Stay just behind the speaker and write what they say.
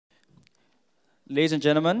Ladies and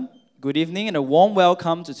gentlemen, good evening and a warm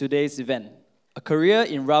welcome to today's event, A Career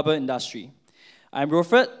in Rubber Industry. I'm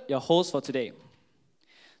Wilfred, your host for today.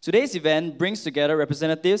 Today's event brings together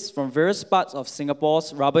representatives from various parts of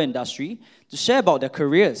Singapore's rubber industry to share about their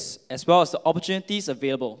careers as well as the opportunities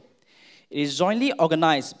available. It is jointly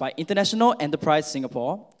organized by International Enterprise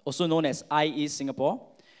Singapore, also known as IE Singapore,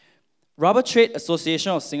 Rubber Trade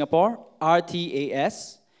Association of Singapore,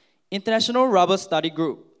 RTAS, International Rubber Study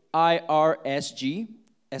Group, IRSG,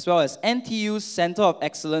 as well as NTU's Center of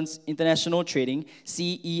Excellence International Trading,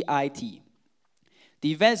 CEIT.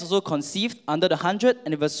 The event is also conceived under the 100th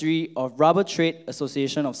anniversary of Rubber Trade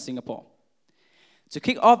Association of Singapore. To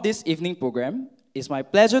kick off this evening program, it's my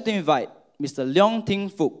pleasure to invite Mr. Leong Ting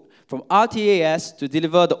Fook from RTAS to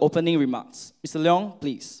deliver the opening remarks. Mr. Leong,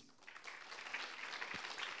 please.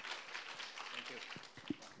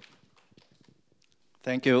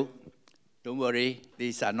 Thank you. Don't worry,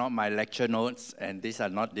 these are not my lecture notes, and these are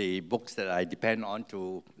not the books that I depend on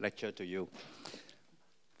to lecture to you.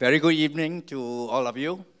 Very good evening to all of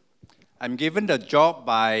you. I'm given the job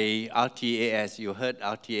by RTAS, you heard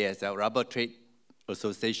RTAS, the Rubber Trade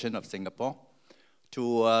Association of Singapore,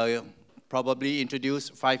 to probably introduce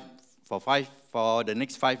for the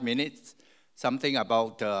next 5 minutes, something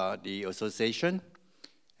about the association,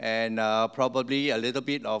 and probably a little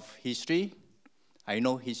bit of history. I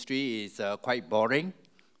know history is quite boring,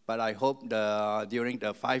 but I hope during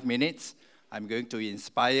the 5 minutes, I'm going to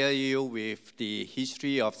inspire you with the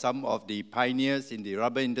history of some of the pioneers in the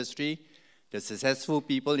rubber industry, the successful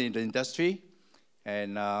people in the industry,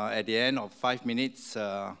 and at the end of 5 minutes,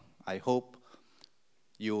 I hope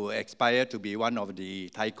you aspire to be one of the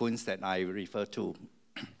tycoons that I refer to.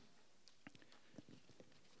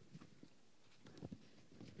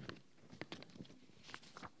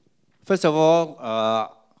 First of all,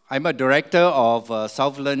 I'm a director of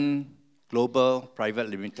Southland Global Private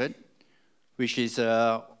Limited, which is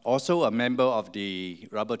also a member of the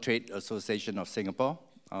Rubber Trade Association of Singapore,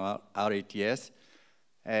 RATS.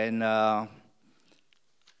 And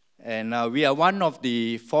we are one of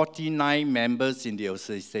the 49 members in the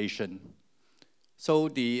association. So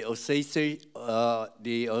the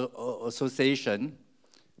association,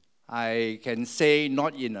 I can say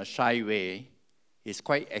not in a shy way, is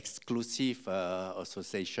quite exclusive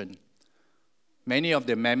association. Many of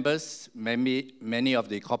the members, many of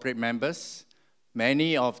the corporate members,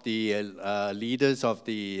 many of the leaders of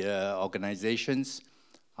the organizations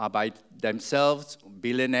are by themselves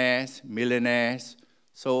billionaires, millionaires.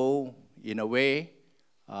 So in a way,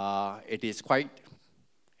 it is quite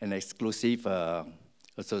an exclusive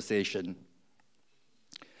association.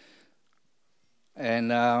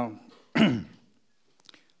 And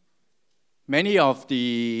many of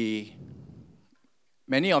the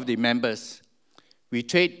members, we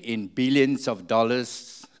trade in billions of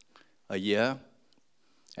dollars a year,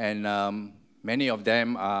 and many of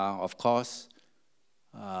them are, of course,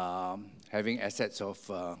 having assets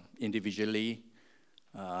of individually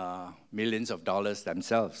millions of dollars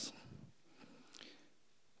themselves.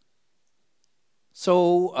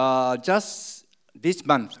 So just this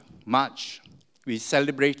month, March, we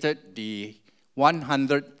celebrated the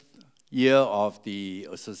 100th year of the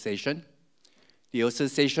association. The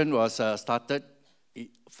association was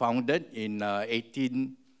founded in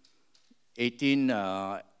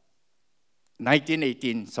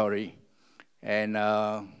 1918, sorry. And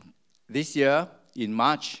this year, in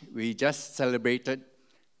March, we just celebrated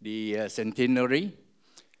the centenary.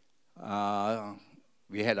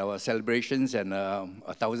 We had our celebrations, and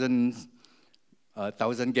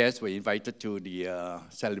 1,000 guests were invited to the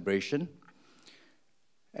celebration.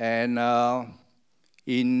 And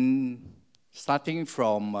starting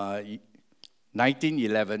from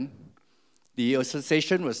 1911, the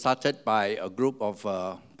association was started by a group of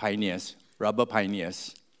pioneers, rubber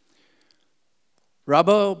pioneers.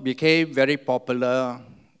 Rubber became very popular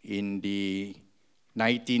in the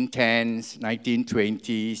 1910s,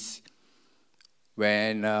 1920s,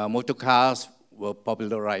 when motor cars were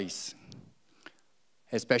popularized,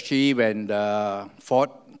 especially when the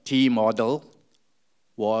Ford T model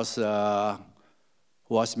was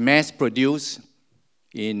mass-produced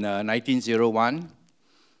in 1901.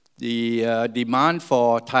 The demand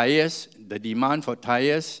for tires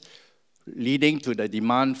leading to the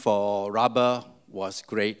demand for rubber was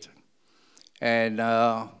great. And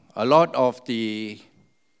a lot of the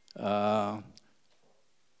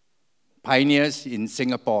pioneers in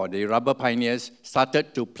Singapore, the rubber pioneers,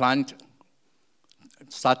 started to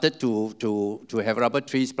have rubber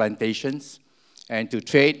trees plantations and to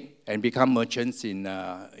trade and become merchants in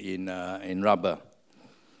rubber.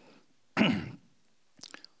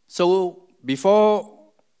 So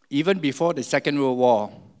even before the Second World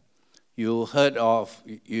War, you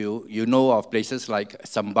know of places like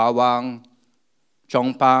Sembawang,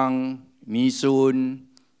 Chongpang, Nisun,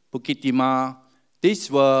 Bukit Timah.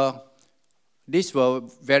 These were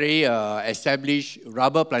very established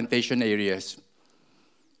rubber plantation areas.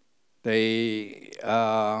 They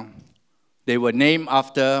were named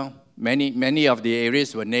after, many of the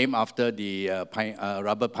areas were named after the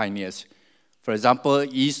rubber pioneers. For example,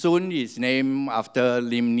 Yisun is named after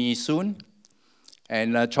Lim Nisun,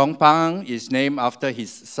 and Chongpang is named after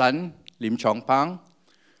his son, Lim Chongpang.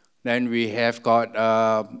 Then we have got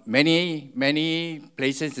many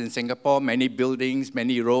places in Singapore, many buildings,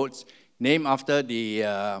 many roads, named after the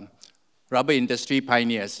rubber industry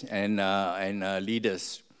pioneers and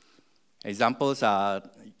leaders. Examples are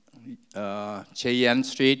Chey Yan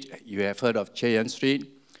Street. You have heard of Chey Yan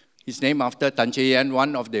Street. It's named after Tan Chey Yan,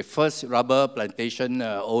 one of the first rubber plantation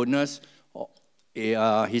owners.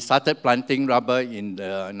 He started planting rubber in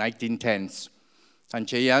the 1910s. Tan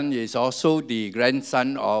Chey Yan is also the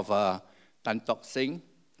grandson of Tan Tock Seng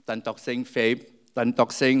fame, Tan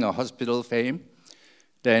Tock Seng hospital fame.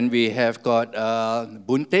 Then we have got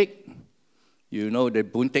Boon Teck. You know the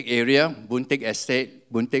Boon Teck area, Boon Teck Estate,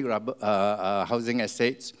 Boon Teck rubber, housing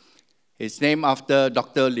estates. It's named after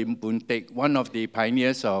Dr. Lim Boon Teck, one of the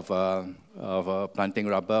pioneers of planting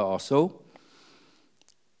rubber also.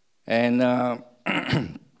 And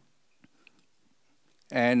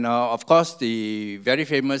of course, the very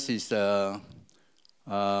famous is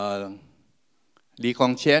Lee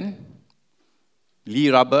Kong Chian, Lee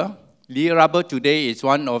Rubber. Lee Rubber today is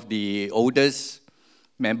one of the oldest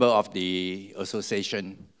member of the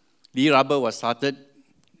association. Lee Rubber was started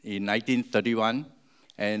in 1931,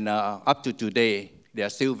 and up to today, they are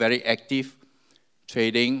still very active,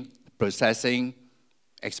 trading, processing,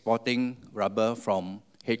 exporting rubber from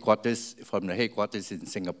the headquarters in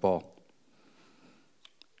Singapore.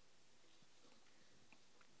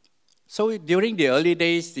 So during the early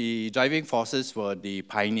days, the driving forces were the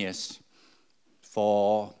pioneers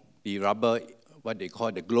for the rubber, what they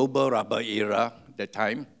call the global rubber era at that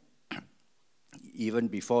time, even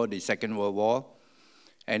before the Second World War.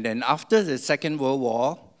 And then after the Second World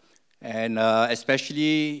War, and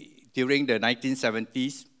especially during the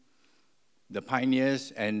 1970s, the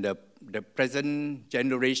pioneers and the present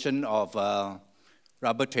generation of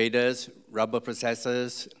rubber traders, rubber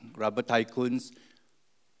processors, rubber tycoons,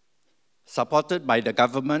 supported by the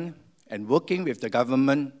government and working with the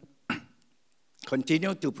government,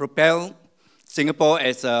 continue to propel Singapore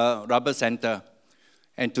as a rubber center.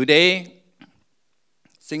 And today,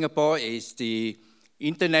 Singapore is the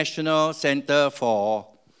international center for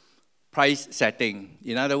price setting.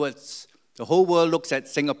 In other words, the whole world looks at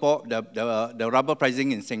Singapore, the rubber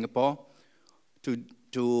pricing in Singapore,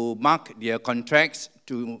 to mark their contracts,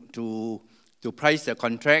 to price their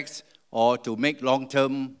contracts, or to make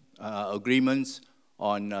long-term agreements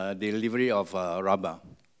on delivery of rubber.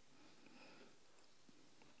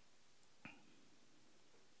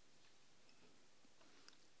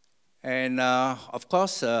 And of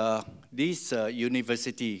course, this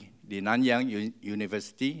university, the Nanyang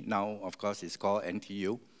University, now of course it's called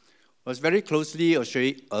NTU, was very closely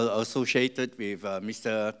associated with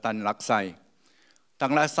Mr. Tan Lak Sai.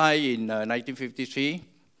 Tan Lak Sai in 1953,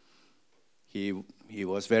 he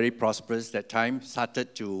was very prosperous that time,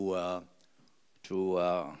 started to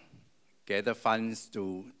gather funds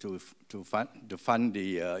to fund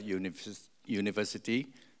the university,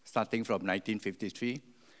 starting from 1953.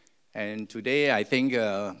 And today, I think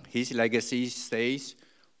his legacy stays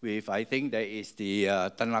with, I think there is the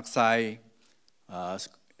Tan Lak Sai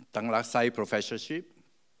Professorship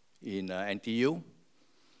in NTU.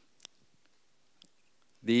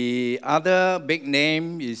 The other big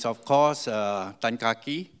name is, of course, Tan Kah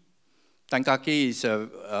Kee. Tan Kah Kee is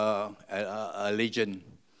a legend.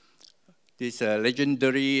 This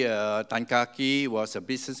legendary Tan Kah Kee was a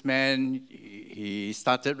businessman. He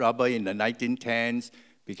started rubber in the 1910s,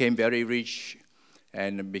 became very rich,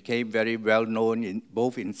 and became very well known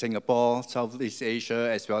both in Singapore, Southeast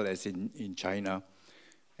Asia, as well as in China.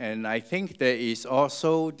 And I think there is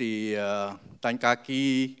also the Tan Kah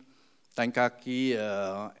Kee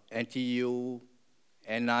NTU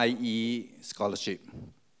NIE scholarship.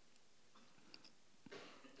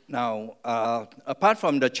 Now, apart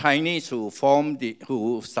from the Chinese who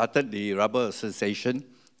started the Rubber Association,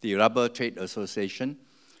 the Rubber Trade Association,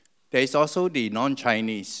 there is also the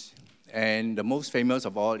non-Chinese, and the most famous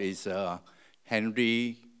of all is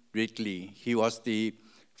Henry Ridley. He was the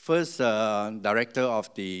first director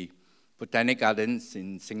of the Botanic Gardens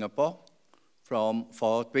in Singapore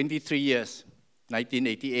for 23 years.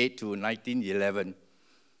 1988 to 1911.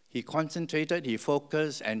 He concentrated, he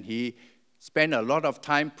focused, and he spent a lot of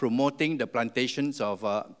time promoting the plantation of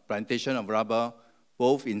rubber,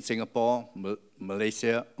 both in Singapore,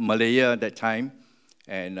 Malaya at that time,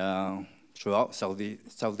 and throughout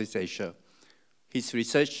Southeast Asia. His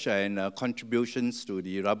research and contributions to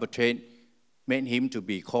the rubber trade made him to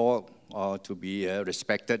be called or to be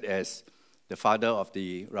respected as the father of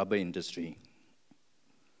the rubber industry.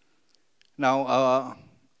 Now,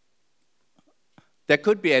 there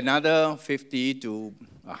could be another 50 to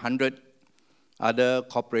 100 other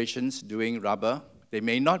corporations doing rubber. They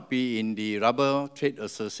may not be in the Rubber Trade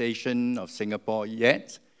Association of Singapore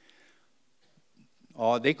yet,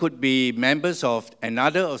 or they could be members of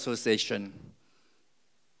another association,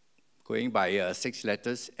 going by 6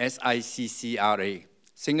 letters, SICCRA,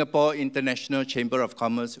 Singapore International Chamber of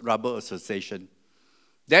Commerce Rubber Association.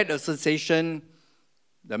 That association,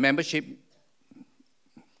 the membership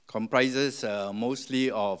comprises mostly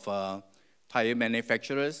of tire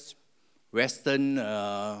manufacturers, Western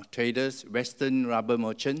traders, Western rubber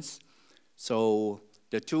merchants. So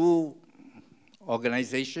the two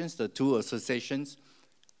organizations, the two associations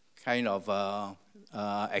kind of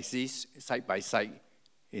exist side by side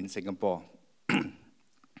in Singapore.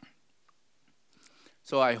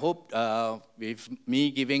 So I hope with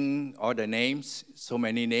me giving all the names, so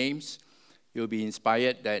many names, you'll be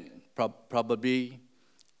inspired that probably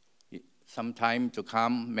sometime to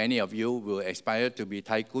come, many of you will aspire to be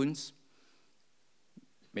tycoons.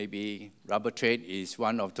 Maybe rubber trade is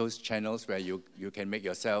one of those channels where you can make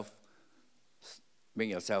yourself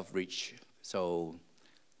rich. So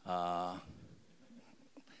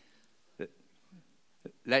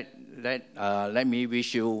let me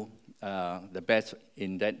wish you the best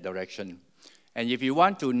in that direction. And if you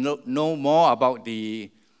want to know more about the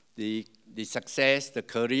success, the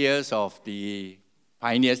careers of the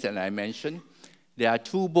pioneers that I mentioned, there are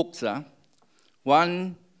 2 books.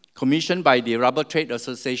 One commissioned by the Rubber Trade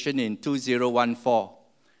Association in 2014.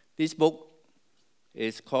 This book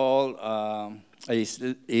is called,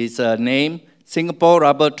 is named Singapore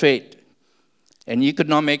Rubber Trade, an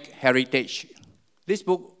Economic Heritage. This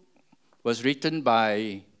book was written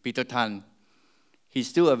by Peter Tan. He's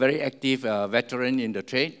still a very active veteran in the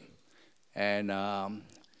trade, and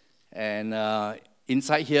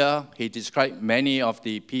inside here, he described many of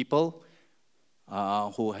the people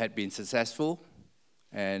who had been successful,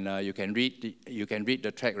 and you can read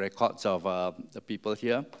the track records of the people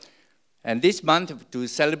here. And this month, to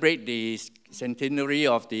celebrate the centenary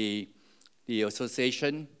of the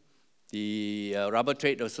association, the Rubber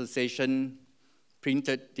Trade Association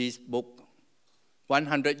printed this book,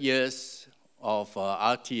 100 Years of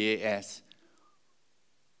RTAS,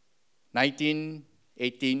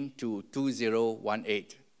 1918 to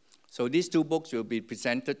 2018. So these 2 books will be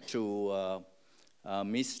presented to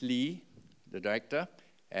Ms. Lee, the director,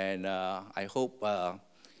 and I hope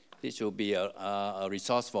this will be a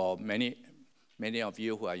resource for many of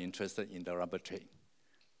you who are interested in the rubber trade.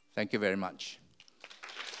 Thank you very much.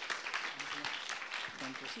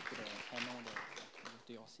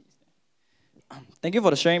 Thank you for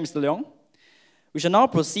the sharing, Mr. Leong. We shall now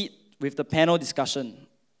proceed with the panel discussion.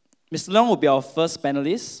 Mr. Leong will be our first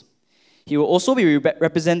panelist. He will also be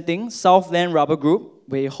representing Southland Rubber Group,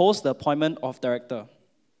 where he holds the appointment of director.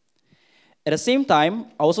 At the same time,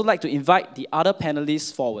 I also like to invite the other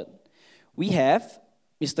panelists forward. We have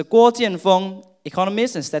Mr. Guo Jianfeng,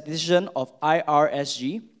 economist and statistician of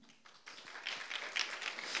IRSG.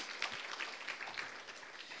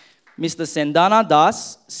 Mr. Sandana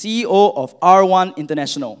Das, CEO of R1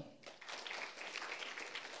 International.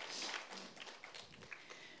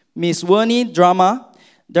 Ms. Wernie Drama,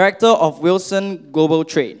 Director of Wilson Global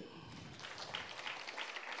Trade.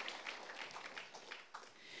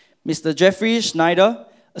 Mr. Jeffrey Schneider,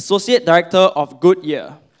 Associate Director of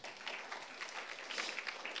Goodyear.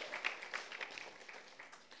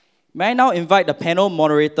 May I now invite the panel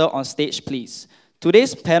moderator on stage, please?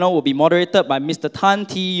 Today's panel will be moderated by Mr. Tan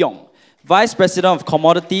Tee Yong, Vice President of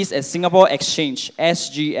Commodities at Singapore Exchange,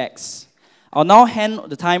 SGX. I'll now hand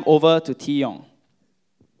the time over to Tee Yong.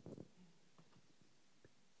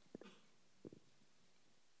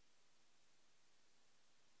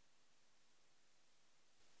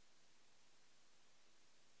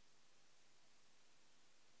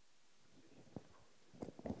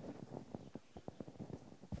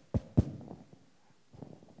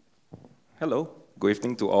 Hello, good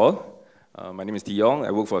evening to all. My name is Tee Yong.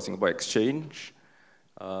 I work for Singapore Exchange.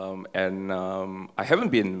 I haven't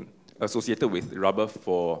been associated with rubber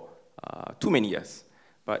for too many years.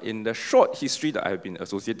 But in the short history that I've been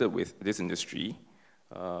associated with this industry,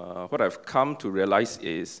 what I've come to realize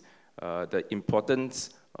is the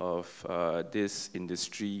importance of this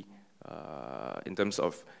industry in terms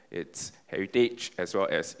of its heritage as well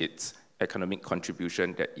as its economic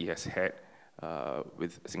contribution that it has had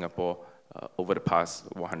with Singapore over the past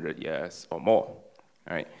 100 years or more.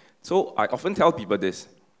 All right? So I often tell people this.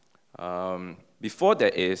 Before there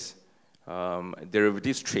is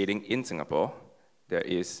derivatives trading in Singapore, there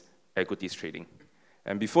is equities trading.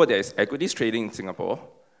 And before there is equities trading in Singapore,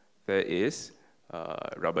 there is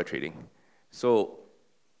rubber trading. So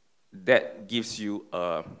that gives you,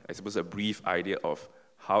 I suppose, a brief idea of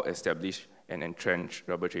how established and entrenched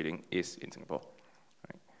rubber trading is in Singapore.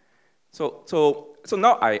 Right? So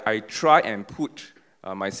now I try and put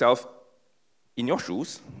myself in your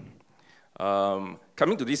shoes.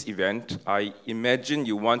 Coming to this event, I imagine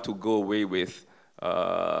you want to go away with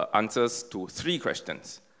answers to 3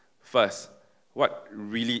 questions. First, what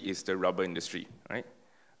really is the rubber industry, right?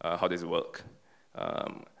 How does it work?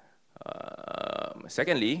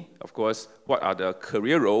 Secondly, of course, what are the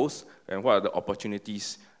career roles and what are the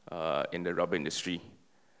opportunities in the rubber industry?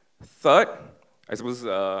 Third, I suppose,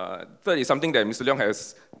 third is something that Mr. Leong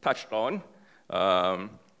has touched on,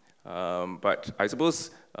 but I suppose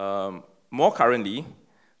more currently,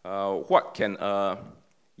 what can a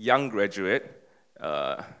young graduate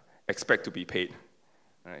expect to be paid,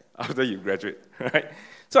 right, after you graduate, right?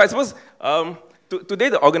 So I suppose today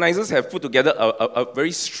the organizers have put together a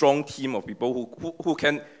very strong team of people who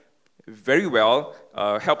can very well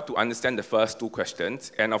help to understand the first 2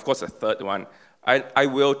 questions, and of course the third one. I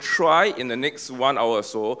will try in the next 1 hour or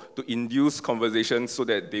so to induce conversations so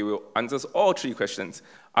that they will answer all 3 questions.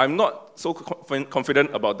 I'm not so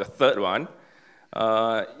confident about the third one.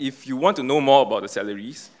 If you want to know more about the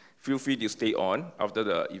salaries, feel free to stay on after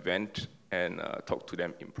the event and talk to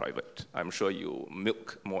them in private. I'm sure you'll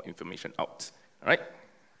milk more information out. All right?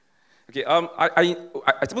 Okay, I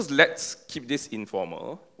suppose let's keep this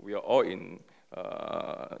informal. We are all in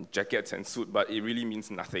jackets and suit, but it really means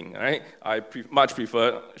nothing, right? I much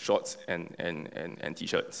prefer shorts and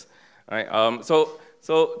t-shirts. Right? So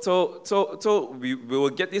we will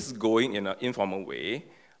get this going in an informal way.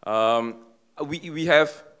 We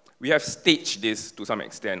have staged this to some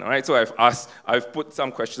extent, all right? So I've put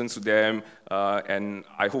some questions to them, and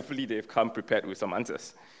hopefully they've come prepared with some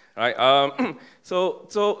answers, right? So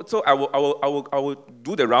I will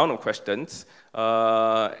do the round of questions,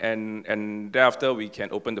 and thereafter we can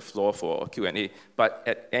open the floor for Q&A. But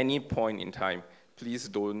at any point in time, please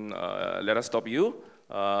don't let us stop you.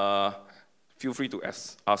 Feel free to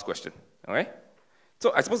ask questions, all right?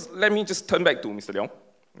 So I suppose let me just turn back to Mr. Leong.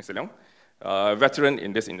 Mr. Leong. Veteran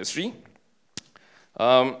in this industry.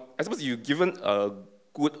 I suppose you've given a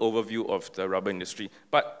good overview of the rubber industry,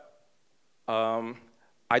 but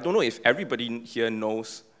I don't know if everybody here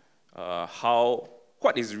knows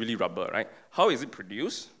what is really rubber, right? How is it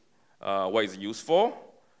produced? What is it used for?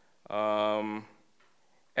 And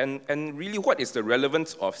really, what is the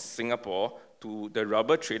relevance of Singapore to the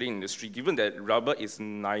rubber trading industry, given that rubber is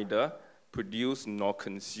neither produced nor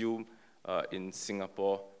consumed in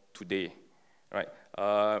Singapore today? Right,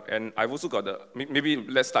 and I've also got maybe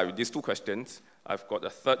let's start with these 2 questions. I've got a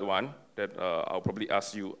third one that I'll probably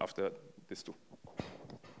ask you after these 2.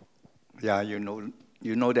 Yeah, you know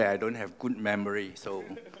that I don't have good memory, so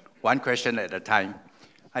 1 question at a time.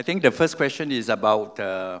 I think the first question is about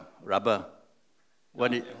rubber.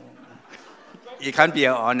 It can't be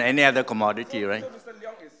on any other commodity, right? So Mr.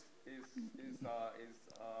 Leong is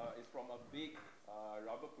from a big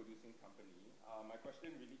rubber producing company. My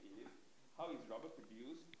question really is, how is rubber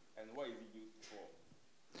produced and what is it used for?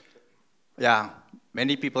 Yeah,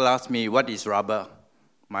 many people ask me, what is rubber?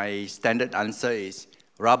 My standard answer is,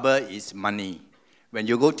 rubber is money. When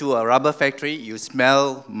you go to a rubber factory, you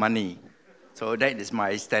smell money. So that is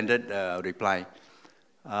my standard reply.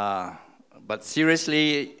 But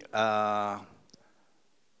seriously,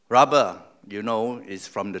 rubber, is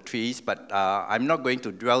from the trees, but I'm not going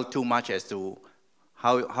to dwell too much as to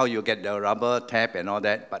how you get the rubber tap and all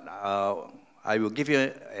that, but I will give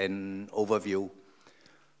you an overview.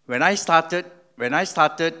 When I started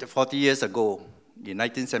 40 years ago, in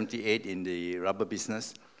 1978, in the rubber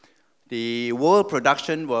business, the world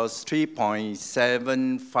production was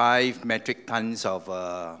 3.75 metric tons of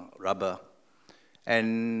rubber.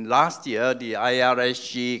 And last year, the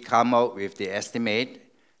IRSG came out with the estimate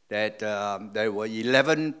that there were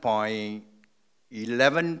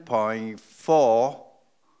 11.4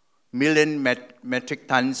 million metric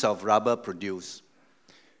tons of rubber produced.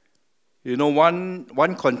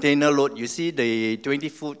 One container load, you see the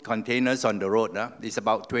 20-foot containers on the road, it's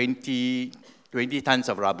about 20 tons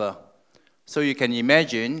of rubber. So you can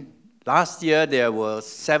imagine, last year there were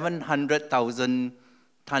 700,000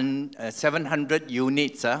 700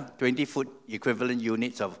 units, 20-foot equivalent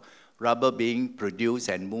units of rubber being produced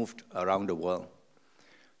and moved around the world.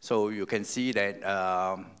 So you can see that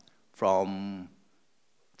from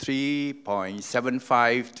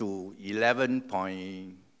 3.75 to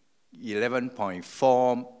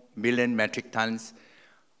 11.4 million metric tons,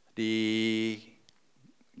 the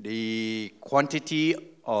quantity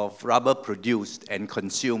of rubber produced and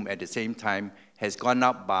consumed at the same time has gone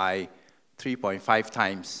up by 3.5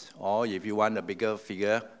 times, or if you want a bigger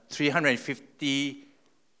figure,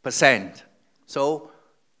 350%. So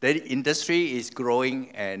the industry is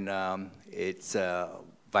growing and it's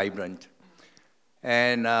vibrant.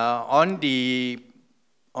 And on the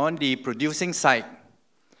producing side,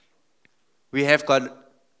 we have got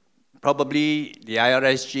probably the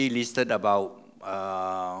IRSG listed about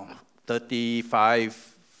 35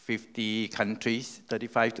 to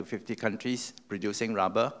 50 countries producing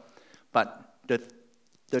rubber. But the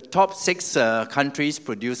top 6 countries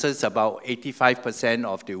produces about 85%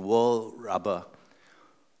 of the world rubber.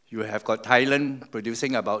 You have got Thailand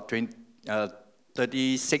producing about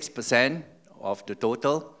 36% of the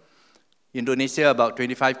total, Indonesia about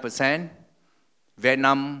 25%,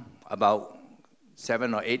 Vietnam about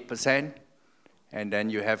 7 or 8%, and then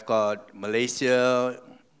you have got Malaysia,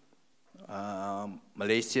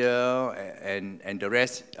 and the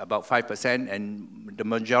rest about 5%, and the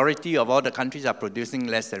majority of all the countries are producing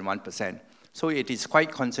less than 1%. So it is quite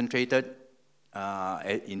concentrated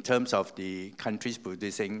in terms of the countries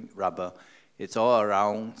producing rubber. It's all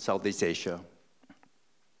around Southeast Asia.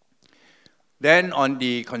 Then on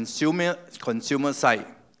the consumer side,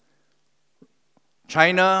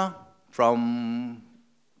 China from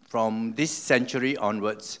this century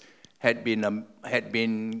onwards had been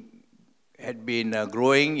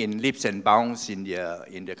growing in leaps and bounds in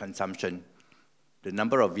their consumption. The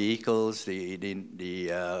number of vehicles, the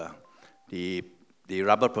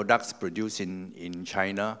rubber products produced in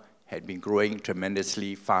China had been growing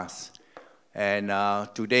tremendously fast. And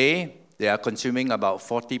today, they are consuming about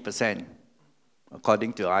 40%.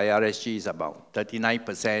 According to IRSG, is about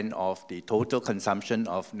 39% of the total consumption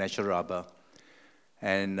of natural rubber.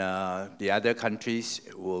 And the other countries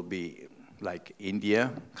will be like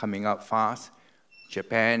India, coming up fast,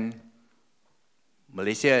 Japan,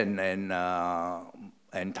 Malaysia, and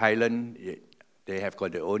Thailand, they have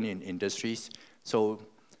got their own industries. So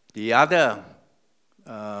the other,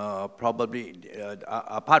 probably,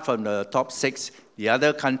 apart from the top 6, the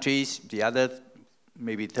other countries, the other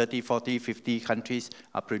maybe 30, 40, 50 countries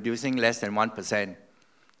are producing less than 1%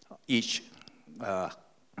 each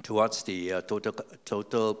towards the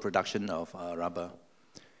total production of rubber.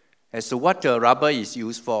 As to what rubber is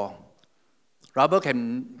used for, rubber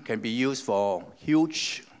can be used for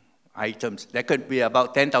huge items. There could be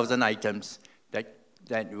about 10,000 items that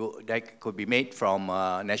could be made from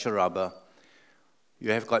natural rubber.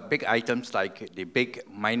 You have got big items like the big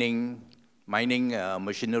mining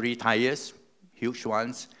machinery tires, huge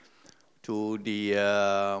ones, to the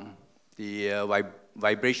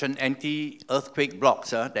vibration anti-earthquake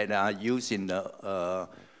blocks that are used in the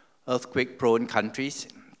earthquake-prone countries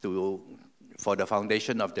for the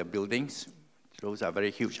foundation of their buildings. Those are very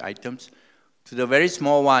huge items. To the very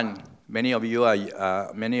small one, many of you are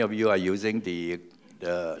using the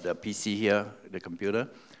PC here, the computer.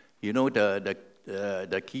 You know the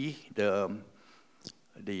key, the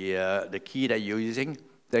key that you're using.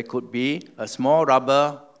 There could be a small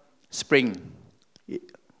rubber spring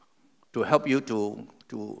to help you to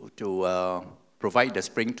provide the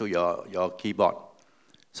spring to your keyboard.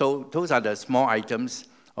 So those are the small items.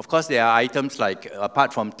 Of course, there are items like,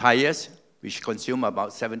 apart from tires, which consume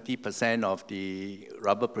about 70% of the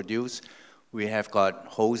rubber produced, we have got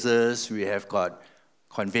hoses, we have got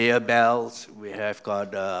conveyor belts, we have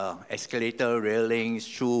got escalator railings,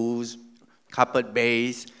 shoes, carpet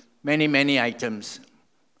base, many items.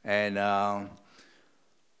 And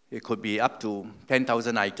it could be up to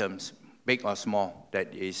 10,000 items, big or small,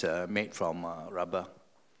 that is made from rubber.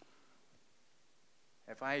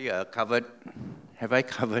 Have I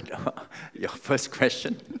covered your first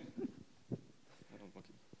question?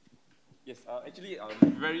 Yes, actually,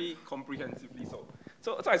 very comprehensively so.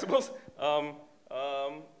 So I suppose,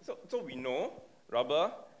 so we know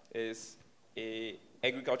rubber is an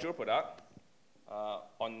agricultural product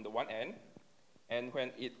on the one end, and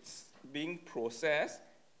when it's being processed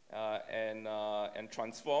and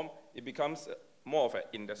transformed, it becomes more of an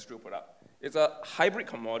industrial product. It's a hybrid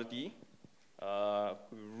commodity,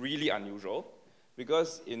 really unusual,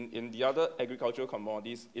 because in the other agricultural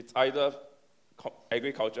commodities, it's either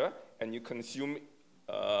agriculture and you consume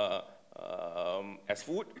as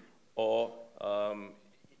food, or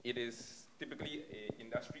it is typically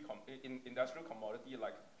an industrial commodity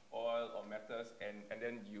like oil or metals, and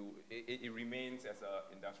then it remains as an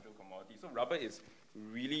industrial commodity. So rubber is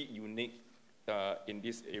really unique in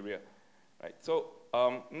this area, right? So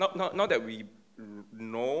now that we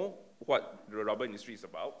know what the rubber industry is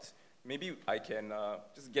about, maybe I can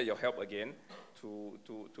just get your help again to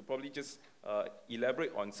probably just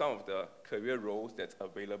elaborate on some of the career roles that's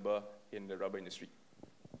available in the rubber industry.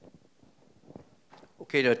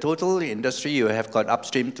 Okay, the total industry, you have got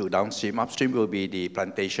upstream to downstream. Upstream will be the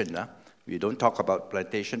plantation. We don't talk about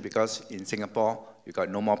plantation because in Singapore, you got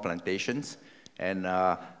no more plantations. And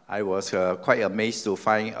I was quite amazed to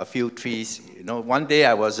find a few trees. You know, one day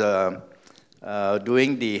I was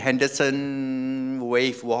doing the Henderson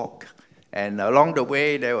Wave Walk, and along the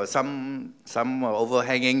way there were some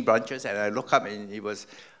overhanging branches, and I looked up and it was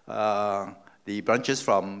the branches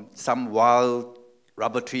from some wild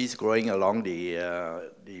rubber trees growing along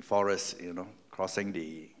the forest, you know, crossing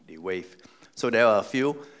the wave. So there were a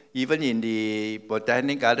few. Even in the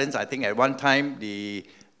botanic gardens, I think at one time the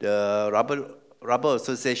Rubber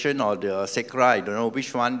Association or the SECRA, I don't know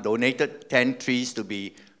which one, donated 10 trees to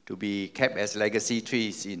be kept as legacy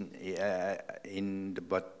trees in the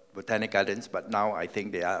botanic gardens. But now I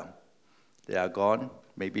think they are gone.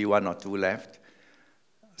 Maybe one or two left.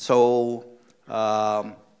 So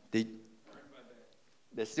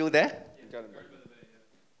they're still there?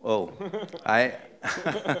 Oh,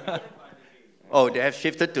 oh, they have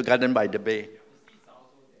shifted to Garden by the Bay.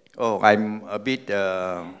 Oh, I'm a bit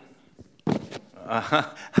I'm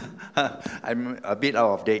a bit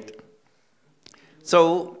out of date.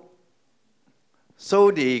 So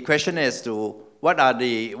the question is to what are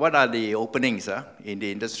the openings in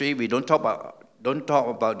the industry? We don't talk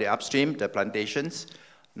about the upstream, the plantations.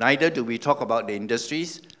 Neither do we talk about the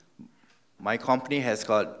industries. My company has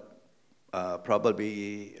got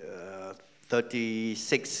probably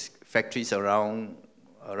 36 factories around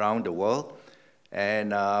the world,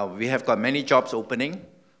 and we have got many jobs opening.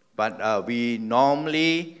 But we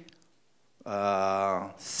normally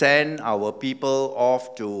send our people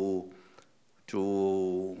off to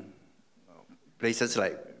places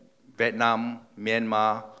like Vietnam,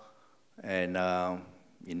 Myanmar, and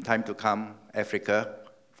in time to come, Africa,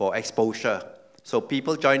 for exposure. So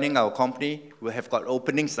people joining our company will have got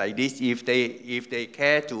openings like this if they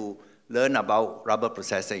care to learn about rubber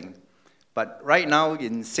processing. But right now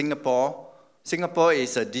in Singapore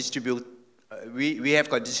is a we have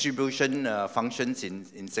got distribution functions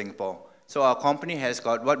in Singapore. So our company has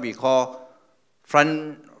got what we call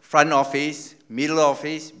front office, middle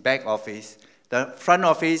office, back office. The front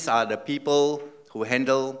office are the people who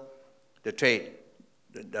handle the trade,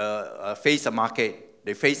 face the market.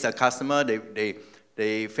 They face the customer,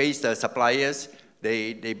 they face the suppliers,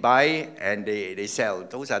 they buy and they sell.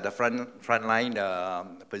 Those are the frontline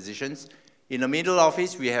positions. In the middle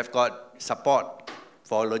office, we have got support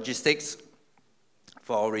for logistics,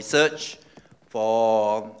 for research,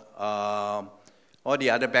 for all the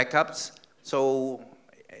other backups. So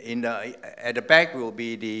at the back will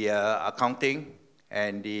be the accounting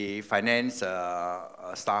and the finance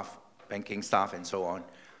staff, banking staff, and so on.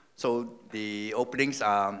 So the openings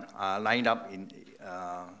are lined up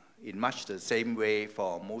in much the same way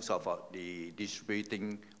for most of the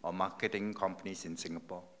distributing or marketing companies in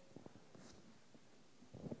Singapore.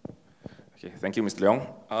 Okay, thank you, Mr. Leong.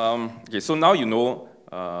 Okay, so now you know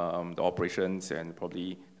the operations and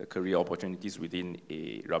probably the career opportunities within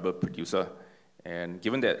a rubber producer. And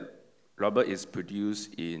given that rubber is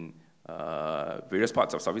produced in various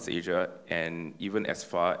parts of Southeast Asia and even as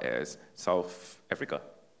far as South Africa,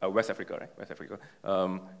 West Africa, right? West Africa.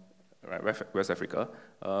 West Africa.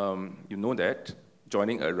 You know that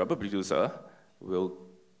joining a rubber producer will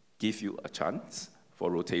give you a chance for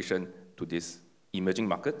rotation to these emerging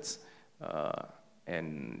markets,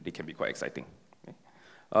 and they can be quite exciting. Okay?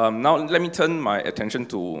 Now let me turn my attention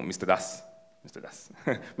to Mr. Das. Mr. Das.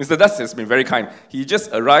 Mr. Das has been very kind. He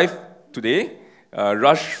just arrived today,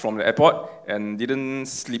 rushed from the airport, and didn't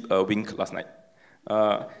sleep a wink last night.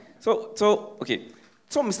 Okay.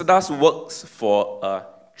 So Mr. Das works for a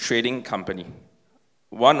trading company,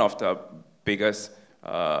 one of the biggest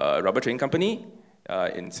rubber trading company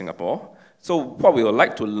in Singapore. So what we would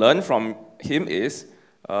like to learn from him is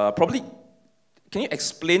probably, can you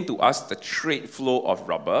explain to us the trade flow of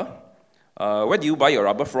rubber? Where do you buy your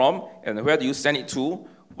rubber from, and where do you send it to?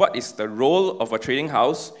 What is the role of a trading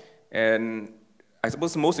house? And I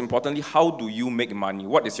suppose most importantly, how do you make money?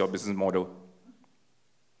 What is your business model?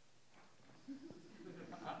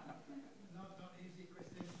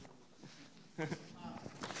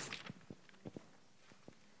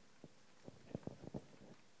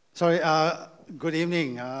 Sorry, good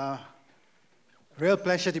evening. Real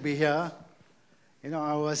pleasure to be here. You know,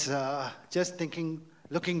 I was just thinking,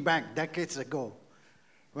 looking back decades ago,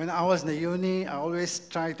 when I was in the uni, I always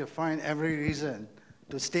tried to find every reason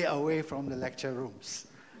to stay away from the lecture rooms.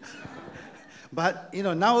 But, you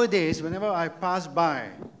know, nowadays, whenever I pass by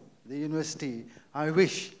the university, I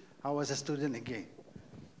wish I was a student again.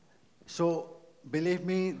 So, believe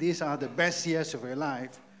me, these are the best years of your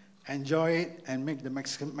life. Enjoy it and make the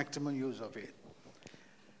maximum use of it.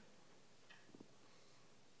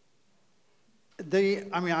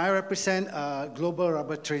 I represent a global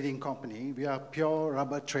rubber trading company. We are pure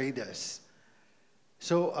rubber traders.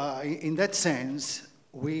 So in that sense,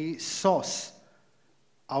 we source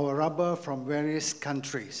our rubber from various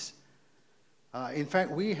countries. In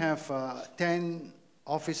fact, we have 10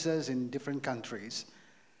 offices in different countries,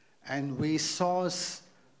 and we source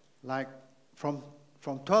like from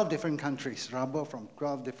 12 different countries, rubber from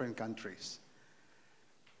 12 different countries.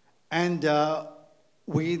 And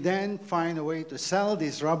we then find a way to sell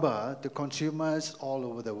this rubber to consumers all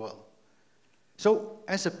over the world. So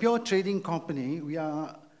as a pure trading company, we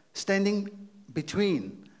are standing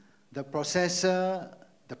between the processor,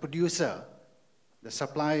 the producer, the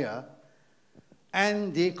supplier,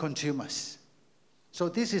 and the consumers. So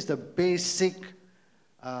this is the basic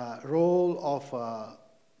role of a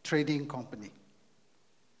trading company.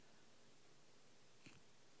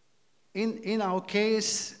 In our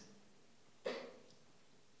case,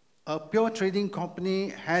 a pure trading company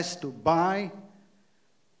has to buy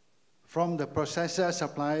from the processor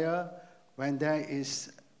supplier when there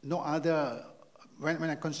is no other, when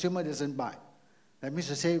a consumer doesn't buy. That means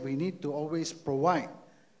to say we need to always provide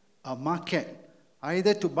a market,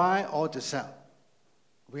 either to buy or to sell.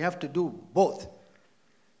 We have to do both,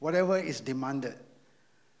 whatever is demanded.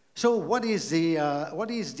 So what is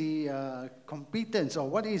the competence, or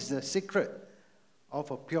what is the secret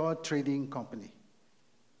of a pure trading company?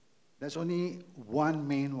 There's only one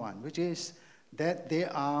main one, which is that they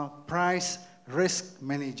are price risk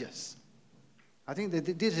managers. I think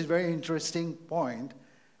that this is a very interesting point,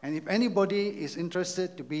 and if anybody is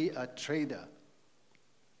interested to be a trader,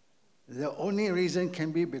 the only reason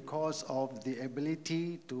can be because of the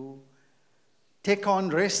ability to take on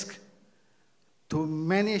risk, to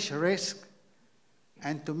manage risk,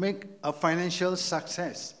 and to make a financial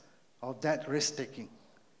success of that risk-taking.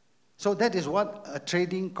 So that is what a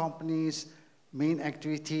trading company's main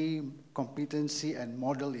activity, competency, and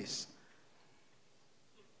model is.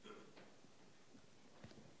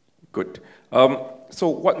 Good. So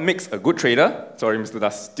what makes a good trader? Sorry, Mr.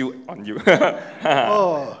 Das, still on you.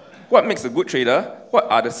 What makes a good trader?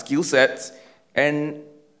 What are the skill sets? And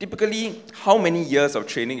typically, how many years of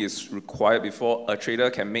training is required before a trader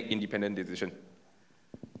can make independent decisions?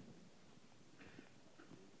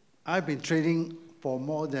 I've been trading for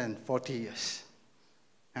more than 40 years.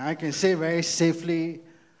 And I can say very safely,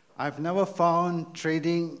 I've never found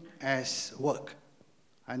trading as work.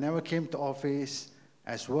 I never came to office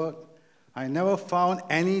as work. I never found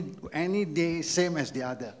any day same as the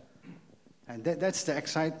other. And that's the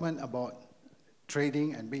excitement about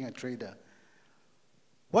trading and being a trader.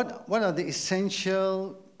 What are the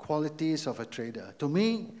essential qualities of a trader? To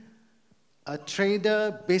me, a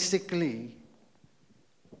trader basically,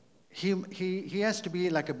 he has to be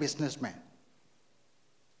like a businessman.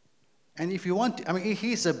 And if you want,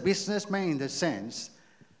 he's a businessman in the sense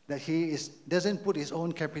that he doesn't put his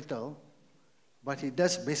own capital, but he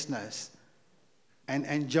does business and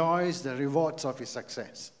enjoys the rewards of his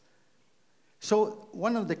success. So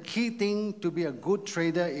one of the key things to be a good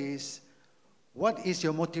trader is, what is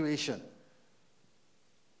your motivation?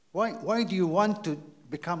 Why do you want to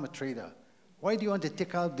become a trader? Why do you want to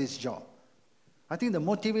take out this job? I think the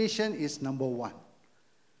motivation is number one.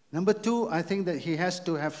 Number two, I think that he has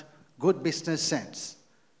to have good business sense.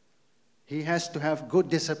 He has to have good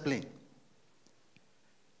discipline.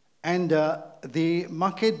 And the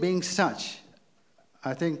market being such,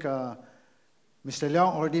 I think Mr.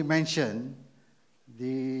 Leong already mentioned,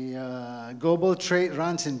 the global trade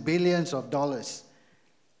runs in billions of dollars.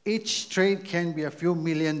 Each trade can be a few $1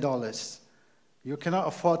 million. You cannot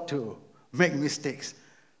afford to make mistakes.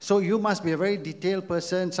 So you must be a very detailed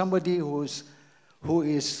person, somebody who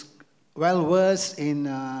is well-versed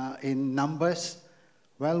in numbers,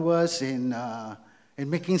 well-versed in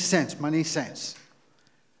making sense, money sense.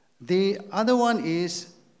 The other one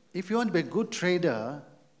is, if you want to be a good trader,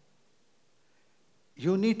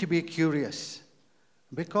 you need to be curious,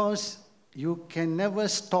 because you can never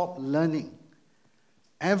stop learning.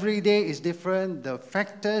 Every day is different. The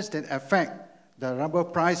factors that affect the rubber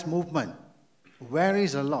price movement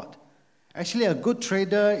varies a lot. Actually, a good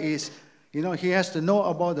trader is, he has to know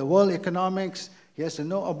about the world economics, he has to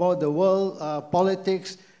know about the world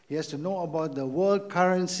politics, he has to know about the world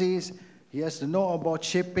currencies, he has to know about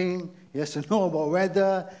shipping, he has to know about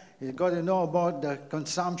weather, he's got to know about the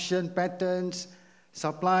consumption patterns,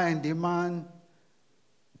 supply and demand,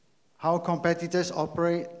 how competitors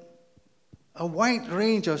operate, a wide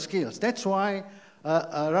range of skills. That's why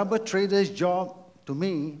a rubber trader's job, to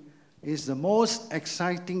me, is the most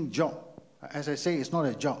exciting job. As I say, it's not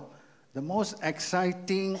a job. The most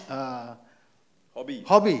exciting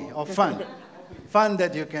hobby or fun, fun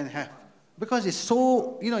that you can have. Because it's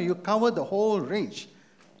so, you cover the whole range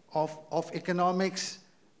of economics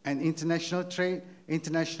and international trade,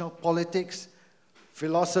 international politics,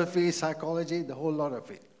 philosophy, psychology, the whole lot of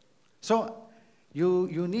it. So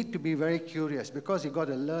you need to be very curious because you've got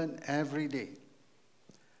to learn every day.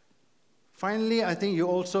 Finally, I think you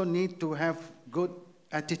also need to have good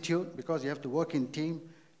attitude because you have to work in team.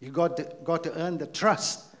 You got to earn the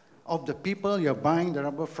trust of the people you're buying the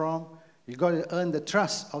rubber from. You got to earn the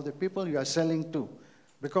trust of the people you are selling to.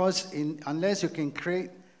 Because unless you can create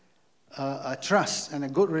a trust and a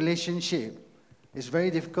good relationship, it's very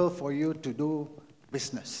difficult for you to do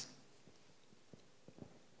business.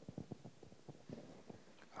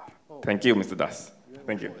 Thank you, Mr. Das.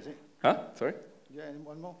 Thank you. Huh? Sorry? Yeah, and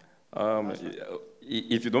one more.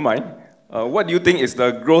 If you don't mind, what do you think is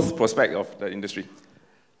the growth prospect of the industry?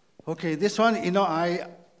 Okay, this one,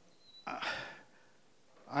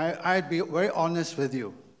 I'd be very honest with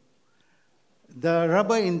you. The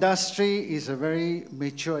rubber industry is a very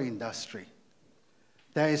mature industry.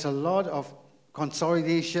 There is a lot of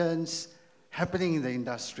consolidations happening in the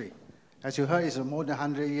industry. As you heard, it's more than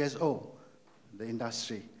 100 years old, the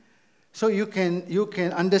industry. So you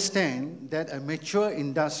can understand that a mature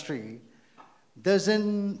industry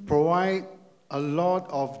doesn't provide a lot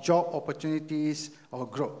of job opportunities or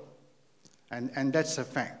growth. And that's a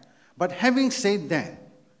fact. But having said that,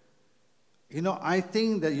 I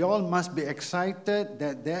think that you all must be excited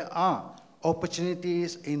that there are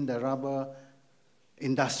opportunities in the rubber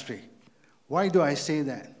industry. Why do I say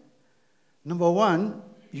that? Number one,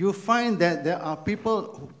 you find that there are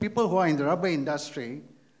people who are in the rubber industry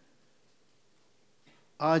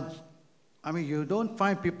you don't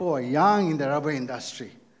find people who are young in the rubber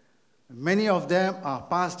industry. Many of them are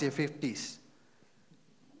past their 50s.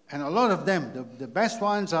 And a lot of them, the best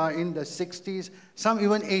ones are in the 60s, some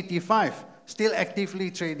even 85, still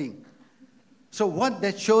actively trading. So what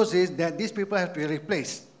that shows is that these people have to be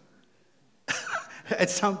replaced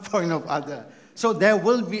at some point or other. So there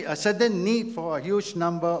will be a sudden need for a huge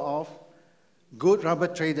number of good rubber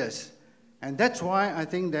traders. And that's why I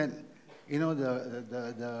think that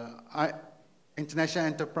the international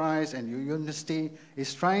enterprise and your university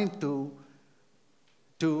is trying to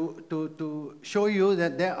show you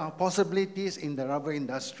that there are possibilities in the rubber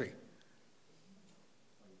industry.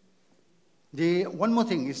 One more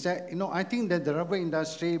thing is that, I think that the rubber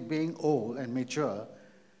industry being old and mature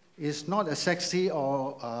is not a sexy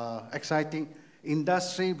or exciting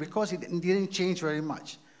industry because it didn't change very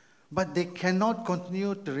much. But they cannot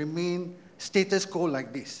continue to remain status quo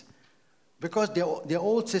like this. Because their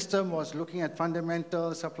old system was looking at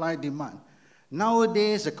fundamental supply-demand.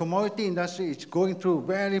 Nowadays, the commodity industry is going through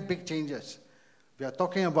very big changes. We are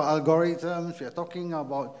talking about algorithms, we are talking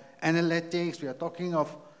about analytics, we are talking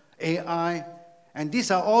of AI, and these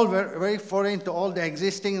are all very, very foreign to all the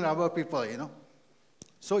existing rubber people,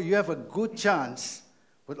 So you have a good chance,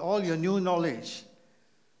 with all your new knowledge,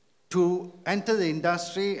 to enter the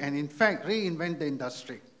industry and, in fact, reinvent the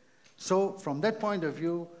industry. So from that point of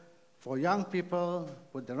view, for young people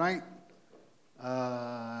with the right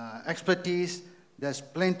expertise, there's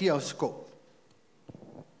plenty of scope.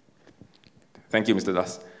 Thank you, Mr.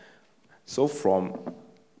 Das. So from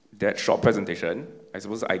that short presentation, I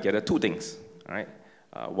suppose I gathered two things. All right?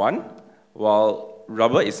 One, while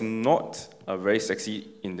rubber is not a very sexy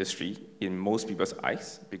industry in most people's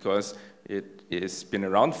eyes because it has been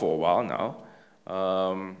around for a while now,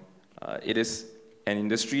 it is an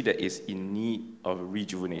industry that is in need of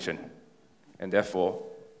rejuvenation and therefore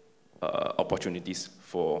opportunities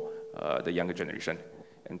for the younger generation.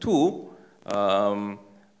 And two, there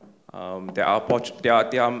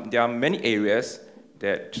are many areas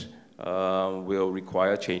that will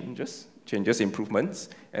require changes, improvements,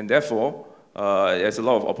 and therefore there's a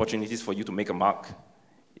lot of opportunities for you to make a mark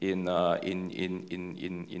in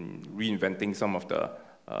reinventing some of the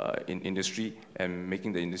industry and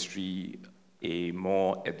making the industry a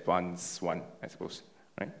more advanced one, I suppose,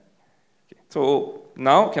 right? Okay. So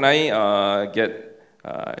now can I get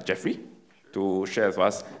Jeffrey to share with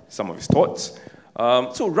us some of his thoughts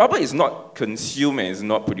So rubber is not consumed and is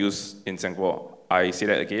not produced in Singapore. I say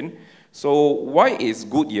that again. So why is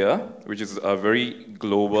Goodyear, which is a very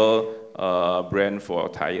global brand for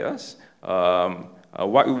tires,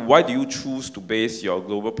 why do you choose to base your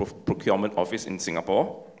global procurement office in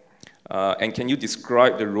Singapore? And can you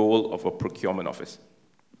describe the role of a procurement office?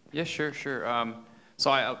 Yeah, sure.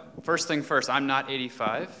 So first thing first, I'm not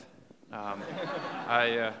 85.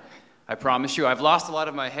 I promise you, I've lost a lot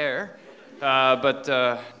of my hair, but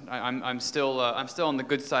I'm still on the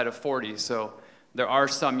good side of 40. So there are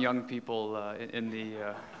some young people in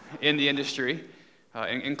the industry,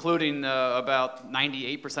 including about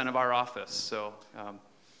 98% of our office. So,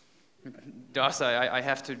 Das, I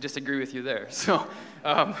have to disagree with you there. So,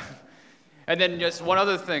 and then just one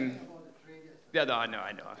other thing. Yeah, no,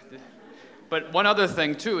 I know. But one other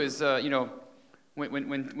thing too is, you know,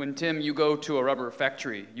 when Tim, you go to a rubber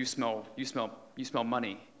factory, you smell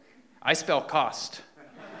money. I smell cost.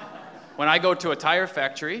 When I go to a tire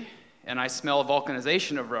factory and I smell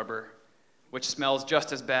vulcanization of rubber, which smells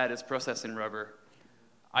just as bad as processing rubber,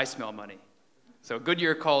 I smell money. So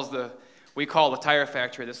Goodyear we call the tire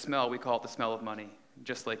factory the smell, we call it the smell of money,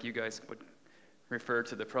 just like you guys would refer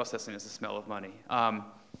to the processing as the smell of money.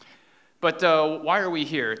 But why are we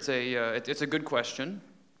here? It's a good question.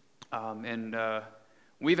 And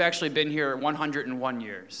we've actually been here 101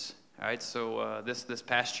 years. All right, so this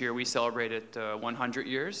past year we celebrated 100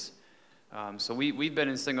 years. So we've been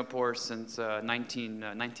in Singapore since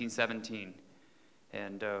 1917.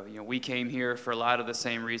 And you know, we came here for a lot of the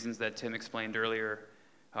same reasons that Tim explained earlier,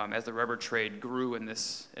 as the rubber trade grew in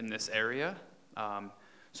this area.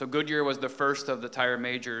 So Goodyear was the first of the tire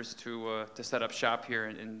majors to set up shop here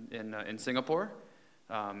in Singapore.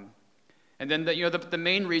 And then the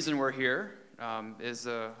main reason we're here is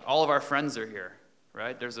all of our friends are here,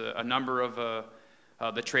 right? There's a number of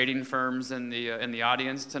the trading firms in the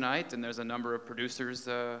audience tonight, and there's a number of producers.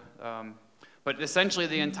 But essentially,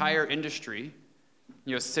 the entire industry,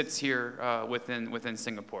 you know, sits here within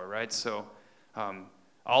Singapore, right? So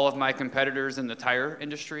all of my competitors in the tire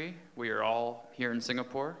industry, we are all here in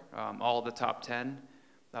Singapore. All of the top 10,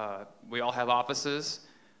 we all have offices.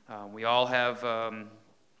 We all have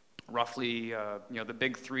roughly, you know, the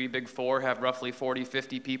big three, big four have roughly 40,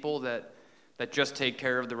 50 people that just take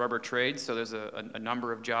care of the rubber trade. So there's a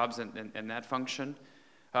number of jobs in that function.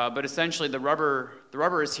 But essentially, the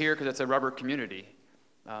rubber is here because it's a rubber community.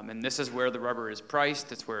 And this is where the rubber is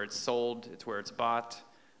priced, it's where it's sold, it's where it's bought,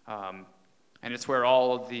 and it's where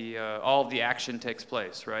all of the action takes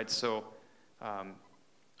place, right? So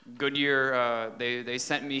Goodyear, they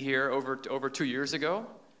sent me here over 2 years ago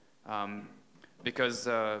because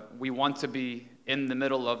we want to be in the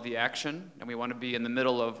middle of the action, and we want to be in the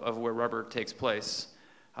middle of where rubber takes place.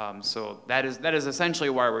 So that is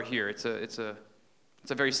essentially why we're here. It's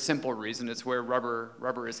a very simple reason. It's where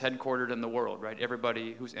rubber is headquartered in the world, right?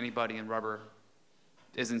 Everybody who's anybody in rubber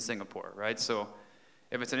is in Singapore, right? So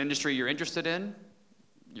if it's an industry you're interested in,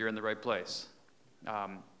 you're in the right place.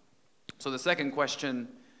 So the second question,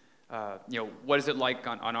 you know, what is it like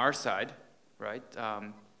on our side, right?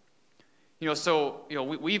 You know, so you know,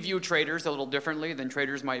 we view traders a little differently than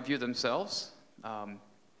traders might view themselves.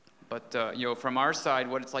 But you know, from our side,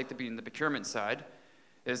 what it's like to be in the procurement side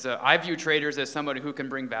is I view traders as somebody who can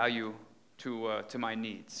bring value to my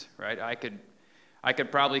needs, right? I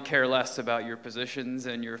could probably care less about your positions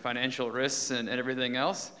and your financial risks and everything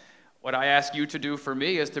else. What I ask you to do for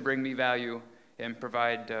me is to bring me value and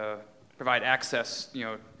provide access, you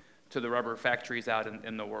know, to the rubber factories out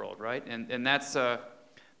in the world, right? And that's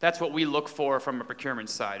what we look for from a procurement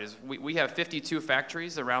side. Is we have 52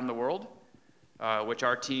 factories around the world, which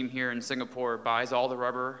our team here in Singapore buys all the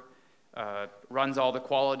rubber, runs all the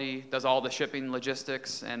quality, does all the shipping,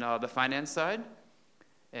 logistics, and the finance side.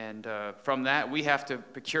 And from that, we have to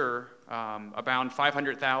procure about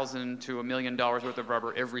 $500,000 to $1 million worth of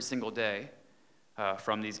rubber every single day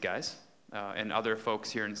from these guys and other folks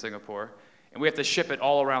here in Singapore. And we have to ship it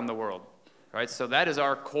all around the world, right? So that is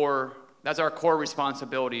our core. That's our core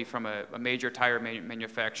responsibility from a major tire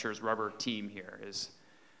manufacturer's rubber team here. Is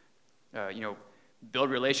you know, build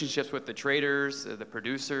relationships with the traders, the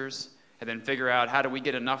producers, and then figure out how do we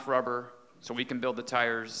get enough rubber so we can build the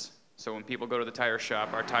tires. So when people go to the tire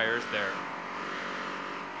shop, our tire's there.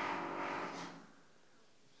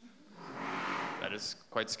 That is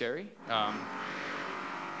quite scary.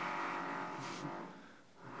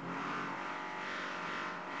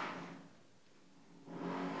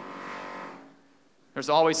 There's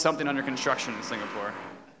always something under construction in Singapore.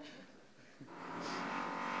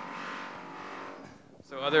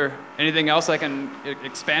 So anything else I can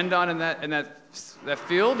expand on in that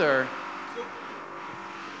field, or?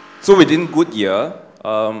 So within Goodyear,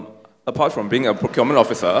 apart from being a procurement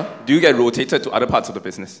officer, do you get rotated to other parts of the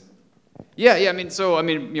business? Yeah.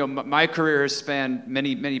 My career has spanned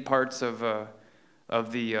many parts of the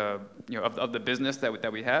business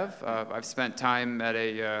that we have. I've spent time at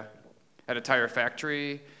a tire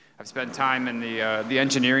factory. I've spent time in the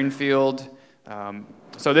engineering field.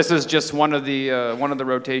 So this is just one of the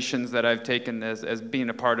rotations that I've taken as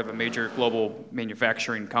being a part of a major global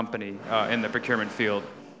manufacturing company in the procurement field.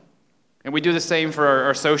 And we do the same for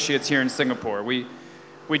our associates here in Singapore. We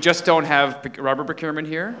just don't have rubber procurement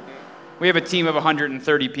here. We have a team of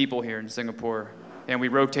 130 people here in Singapore, and we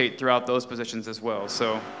rotate throughout those positions as well.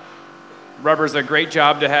 So rubber's a great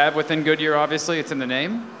job to have within Goodyear, obviously, it's in the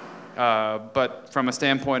name. But from a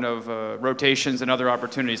standpoint of rotations and other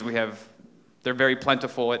opportunities, they're very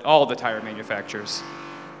plentiful at all the tire manufacturers.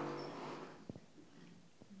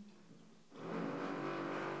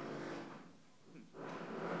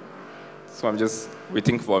 So I'm just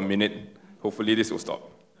waiting for a minute. Hopefully this will stop.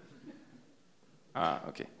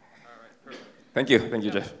 Okay. Thank you,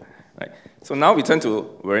 Jeff. Right. So now we turn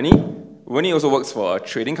to Wernie. Wernie also works for a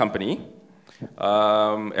trading company.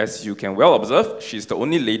 As you can well observe, she's the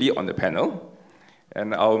only lady on the panel.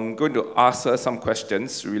 And I'm going to ask her some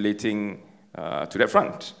questions relating to that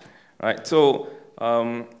front. Right. So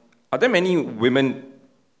are there many women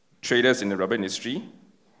traders in the rubber industry?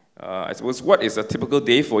 I suppose, what is a typical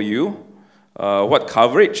day for you? What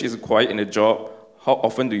coverage is required in a job? How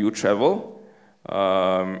often do you travel?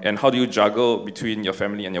 And how do you juggle between your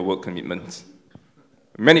family and your work commitments?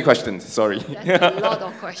 Many questions, sorry. That's a lot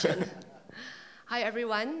of questions. Hi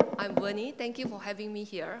everyone, I'm Wernie. Thank you for having me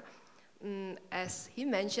here. As he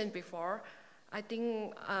mentioned before, I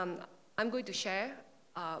think I'm going to share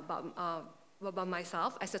about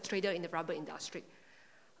myself as a trader in the rubber industry.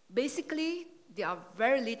 Basically, there are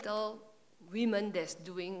very little women that's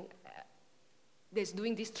doing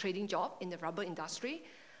this trading job in the rubber industry.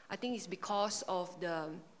 I think it's because of the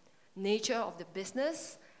nature of the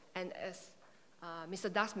business, and as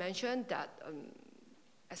Mr. Das mentioned, that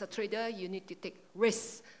as a trader, you need to take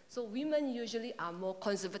risks. So women usually are more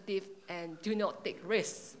conservative and do not take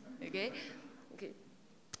risks, okay?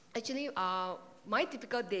 Actually, my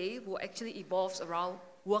typical day will actually evolve around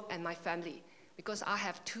work and my family, because I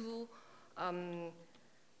have two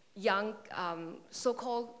young,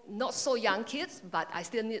 so-called not so young kids, but I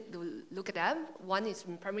still need to look at them. One is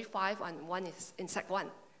in primary 5 and one is in Sec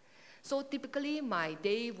 1. So typically my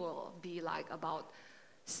day will be like about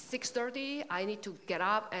 6:30. I need to get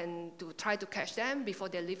up and to try to catch them before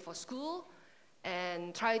they leave for school,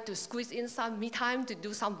 and try to squeeze in some me time to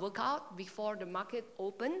do some workout before the market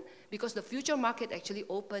open, because the future market actually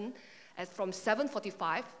open from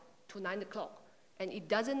 7:45 to 9 o'clock, and it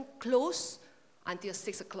doesn't close until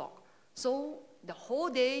 6 o'clock. So the whole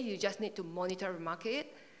day you just need to monitor the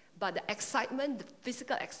market, but the excitement, the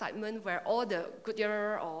physical excitement where all the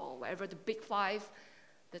Goodyear or whatever the big 5,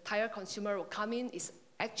 the tire consumer will come in, is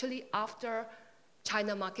actually after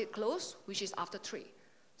China market close, which is after 3.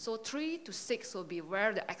 So 3 to 6 will be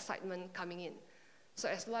where the excitement coming in. So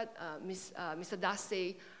as what Mr. Das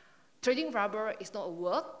say, trading rubber is not a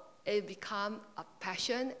work, it become a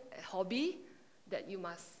passion, a hobby that you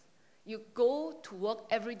go to work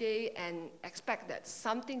every day and expect that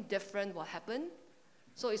something different will happen.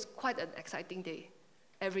 So it's quite an exciting day,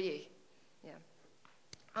 every day. Yeah.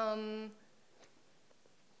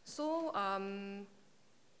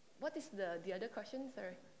 What is the other question?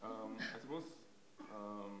 Sorry. I suppose.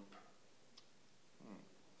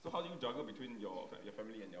 So how do you juggle between your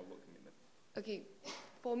family and your work commitment? Okay,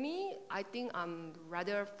 for me, I think I'm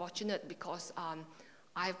rather fortunate because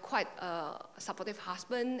I have quite a supportive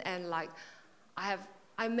husband, and like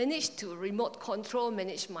I managed to remote control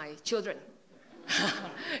manage my children.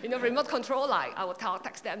 Remote control, like I will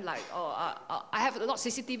text them like, I have a lot of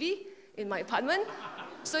CCTV in my apartment.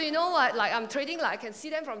 So you know what, like I'm trading, like I can see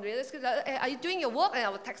them from the other school, like, hey, are you doing your work? And I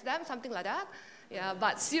will text them, something like that. Yeah,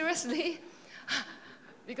 but seriously,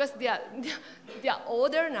 because they are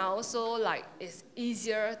older now, so like it's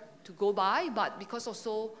easier to go by, but because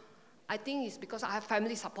also, I think it's because I have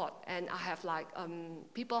family support and I have like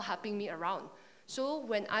people helping me around. So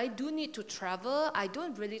when I do need to travel, I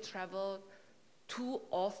don't really travel too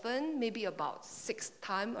often, maybe about 6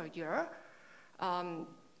 times a year.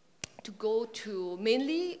 To go to,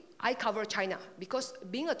 mainly I cover China, because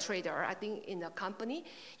being a trader, I think in a company,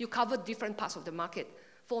 you cover different parts of the market.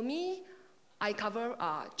 For me, I cover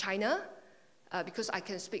China, because I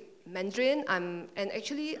can speak Mandarin, I'm a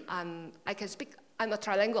trilingual.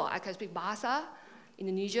 I can speak Bahasa,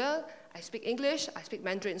 Indonesia, I speak English, I speak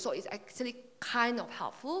Mandarin. So it's actually kind of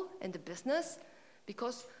helpful in the business,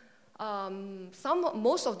 because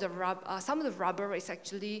most of the some of the rubber is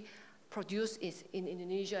actually produced in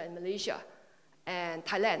Indonesia and Malaysia and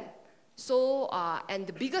Thailand. So, and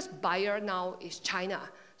the biggest buyer now is China.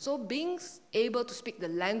 So being able to speak the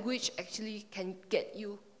language actually can get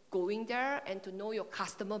you going there and to know your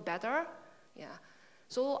customer better. Yeah.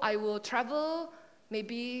 So I will travel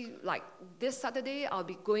maybe like this Saturday, I'll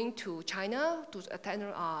be going to China to attend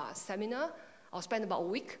a seminar. I'll spend about a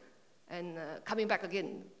week and coming back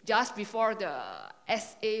again just before the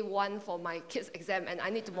SA1 for my kids' exam, and I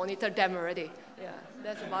need to monitor them already. Yeah,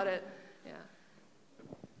 that's about it. Yeah.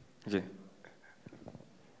 Okay.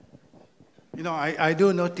 You know, I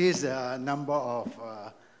do notice a number of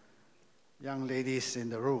young ladies in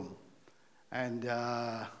the room. And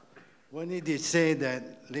Winnie did say that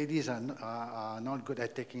ladies are not good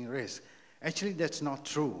at taking risks. Actually, that's not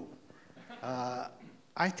true.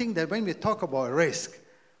 I think that when we talk about risk,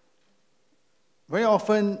 very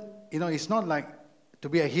often, you know, it's not like to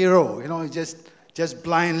be a hero, you know, just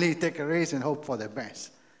blindly take a risk and hope for the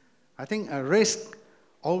best. I think a risk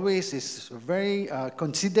always is a very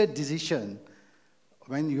considered decision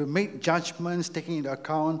when you make judgments taking into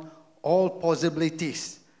account all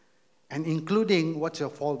possibilities and including what's your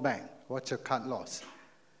fallback, what's your cut loss.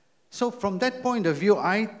 So from that point of view,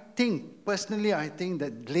 personally, I think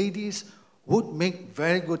that ladies would make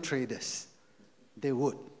very good traders. They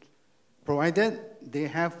would, provided they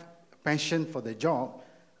have passion for the job,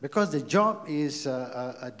 because the job is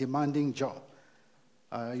a demanding job.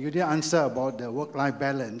 You didn't answer about the work-life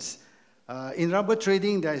balance. In rubber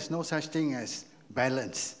trading, there is no such thing as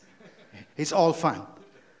balance. It's all fun.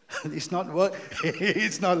 It's not work,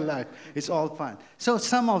 it's not life, it's all fun. So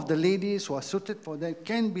some of the ladies who are suited for that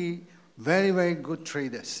can be very, very good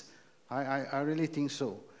traders. I really think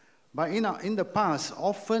so. But in the past,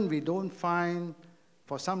 often we don't find,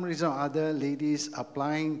 for some reason or other, ladies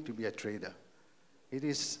applying to be a trader.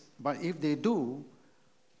 But if they do,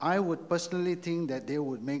 I would personally think that they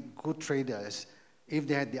would make good traders if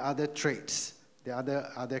they had the other traits, the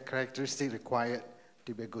other characteristics required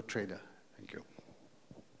to be a good trader. Thank you.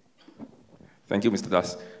 Thank you, Mr.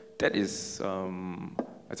 Das. That is,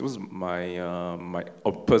 I suppose, my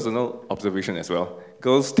personal observation as well.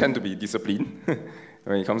 Girls tend to be disciplined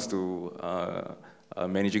when it comes to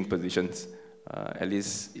managing positions, at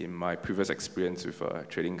least in my previous experience with a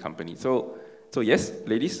trading company. So yes,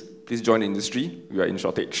 ladies, please join the industry. We are in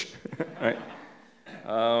shortage, right?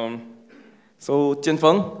 So Jian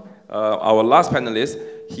Feng, our last panelist,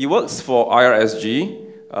 he works for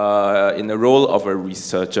IRSG in the role of a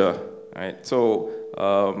researcher, right? So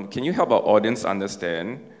can you help our audience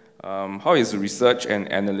understand how is research and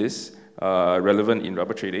analysis relevant in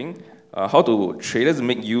rubber trading? How do traders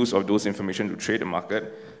make use of those information to trade the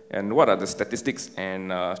market? And what are the statistics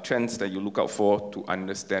and trends that you look out for to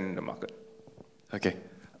understand the market? Okay.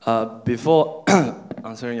 Before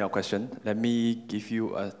answering your question, let me give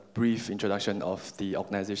you a brief introduction of the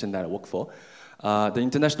organization that I work for. The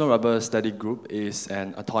International Rubber Study Group is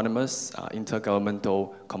an autonomous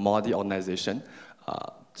intergovernmental commodity organization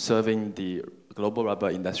serving the global rubber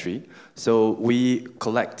industry. So we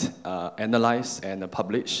collect, analyze, and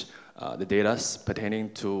publish the data pertaining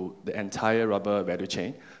to the entire rubber value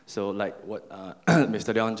chain. So like what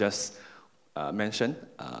Mr. Leon just mentioned,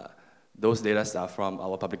 those data are from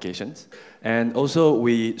our publications. And also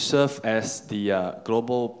we serve as the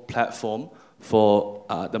global platform for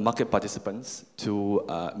the market participants to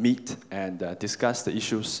meet and discuss the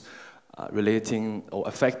issues relating or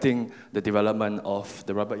affecting the development of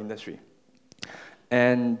the rubber industry.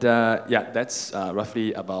 And yeah, that's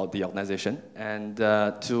roughly about the organization. And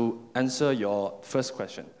to answer your first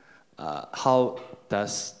question, how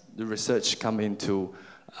does the research come into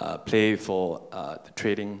play for the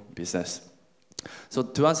trading business? So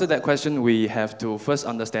to answer that question, we have to first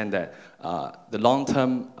understand that the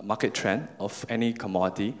long-term market trend of any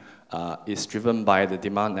commodity is driven by the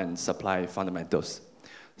demand and supply fundamentals.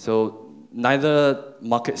 So neither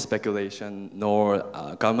market speculation nor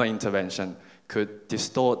government intervention could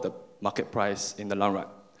distort the market price in the long run.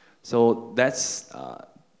 So that's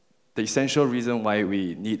the essential reason why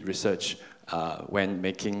we need research when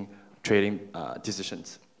making trading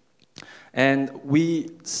decisions. And we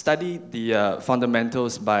study the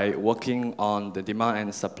fundamentals by working on the demand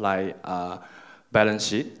and supply balance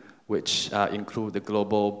sheet, which include the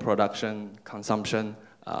global production, consumption,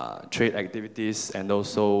 trade activities, and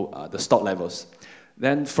also the stock levels.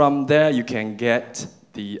 Then from there, you can get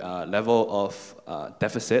the level of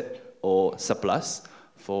deficit or surplus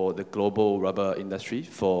for the global rubber industry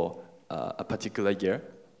for a particular year.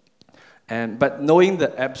 But knowing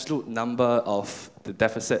the absolute number of the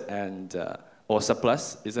deficit and or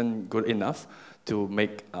surplus isn't good enough to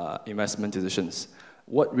make investment decisions.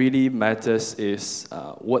 What really matters is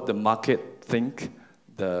what the market think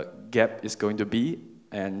the gap is going to be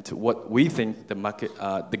and what we think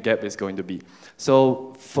the gap is going to be.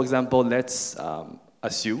 So, for example, let's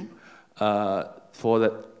assume for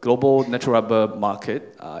the global natural rubber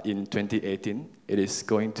market in 2018, it is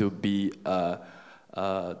going to be a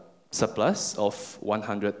surplus of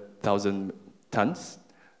 100,000 tons.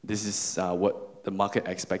 This is what the market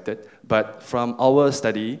expected. But from our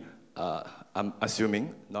study, I'm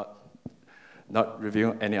assuming, not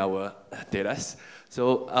reviewing any of our data.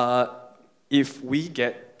 So if we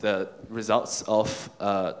get the results of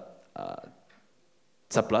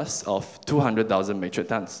surplus of 200,000 metric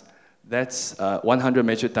tons, that's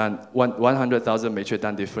 100,000 metric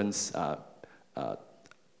ton difference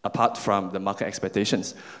apart from the market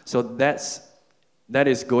expectations. So that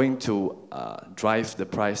is going to drive the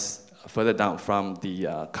price further down from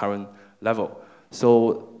the current level.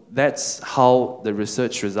 So that's how the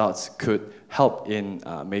research results could help in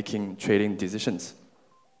making trading decisions.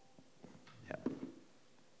 Yeah.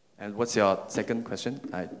 And what's your second question?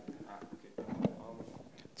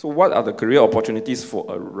 So what are the career opportunities for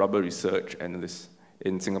a rubber research analyst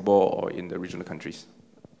in Singapore or in the regional countries?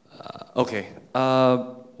 Okay.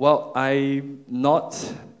 Well, I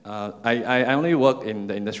only work in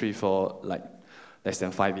the industry for like less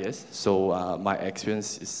than 5 years. So my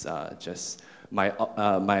experience is just, my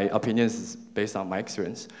opinions is based on my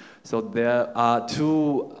experience. So there are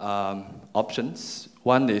two options.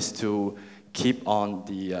 One is to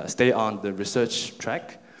stay on the research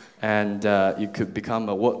track, and you could become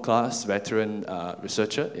a world-class veteran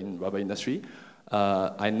researcher in rubber industry.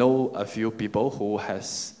 I know a few people who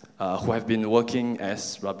have been working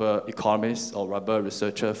as rubber economists or rubber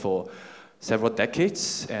researcher for several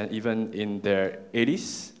decades, and even in their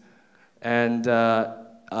 80s. And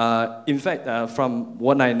in fact, from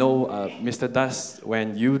what I know, Mr. Das,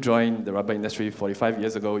 when you joined the rubber industry 45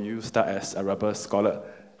 years ago, you start as a rubber scholar,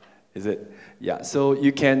 is it? Yeah, so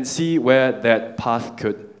you can see where that path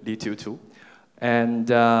could lead you to. And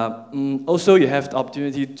also you have the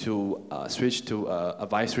opportunity to switch to an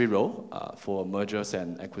advisory role for mergers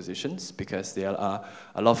and acquisitions, because there are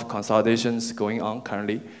a lot of consolidations going on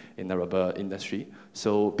currently in the rubber industry.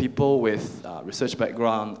 So people with research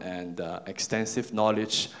background and extensive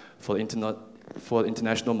knowledge for the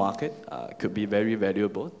international market could be very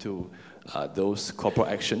valuable to those corporate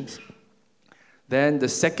actions. Then the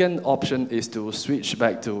second option is to switch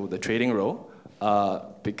back to the trading role,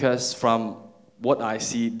 because from what I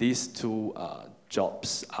see, these two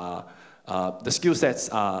jobs are, the skill sets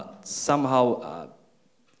are somehow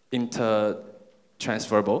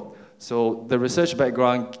intertransferable. So the research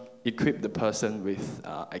background equip the person with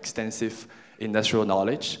extensive industrial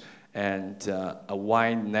knowledge and a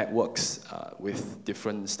wide networks with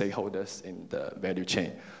different stakeholders in the value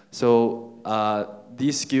chain. So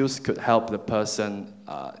these skills could help the person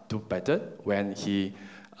do better when he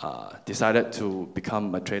decided to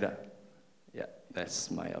become a trader. Yeah, that's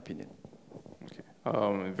my opinion. Okay,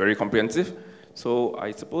 very comprehensive. So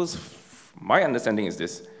I suppose my understanding is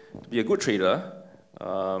this: to be a good trader,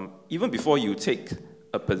 even before you take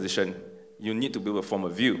a position, you need to be able to form a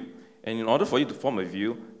view. And in order for you to form a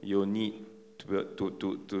view, you'll need to be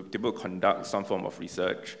able to conduct some form of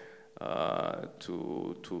research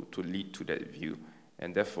to lead to that view.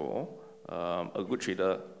 And therefore, a good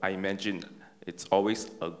trader, I imagine, it's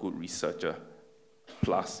always a good researcher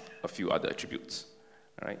plus a few other attributes.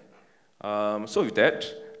 All right. So with that,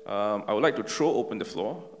 I would like to throw open the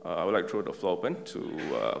floor. I would like to throw the floor open to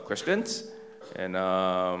questions, and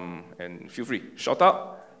feel free, shout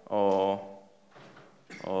out, or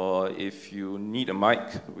if you need a mic,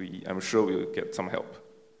 I'm sure we'll get some help.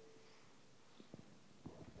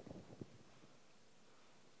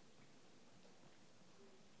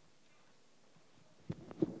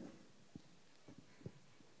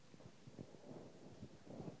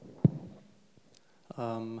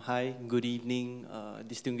 Hi, good evening,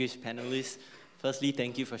 distinguished panelists. Firstly,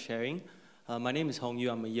 thank you for sharing. My name is Hong Yu.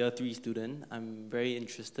 I'm a year 3 student. I'm very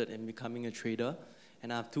interested in becoming a trader,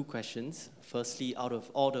 and I have 2 questions. Firstly, out of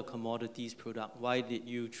all the commodities product, why did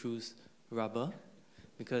you choose rubber?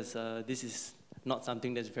 Because this is not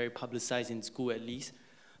something that's very publicized in school, at least.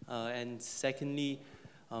 And secondly,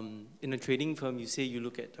 in a trading firm, you say you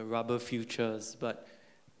look at the rubber futures, but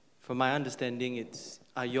from my understanding,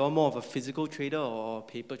 are you more of a physical trader or a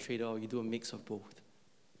paper trader, or you do a mix of both?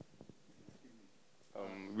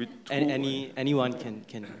 Anyone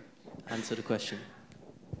can answer the question.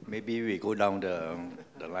 Maybe we go down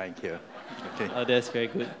the line here. Okay. Oh, that's very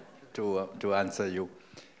good. To answer you.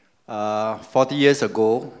 40 years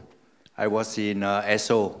ago, I was in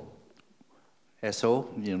Esso,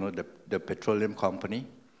 you know, the petroleum company.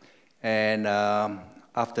 And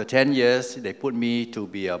after 10 years, they put me to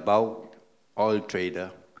be a bulk oil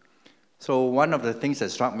trader. So one of the things that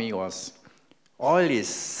struck me was, oil is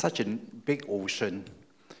such a big ocean.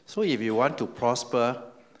 So if you want to prosper,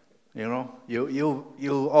 you know,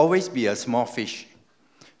 you always be a small fish.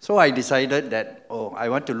 So I decided that, I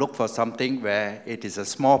want to look for something where it is a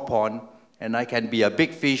small pond, and I can be a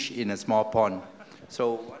big fish in a small pond.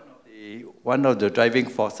 So one of the driving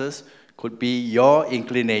forces could be your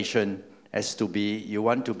inclination as to be, you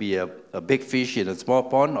want to be a big fish in a small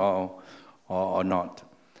pond or not.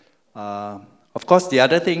 Of course, the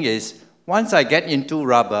other thing is, once I get into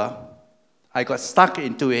rubber, I got stuck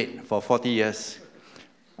into it for 40 years.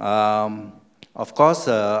 Of course,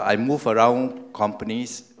 I move around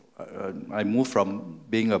companies. I moved from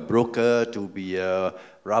being a broker to be a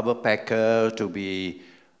rubber packer to be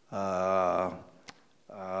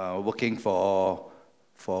working for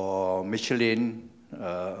Michelin,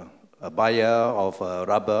 a buyer of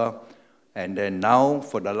rubber. And then now,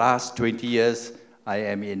 for the last 20 years, I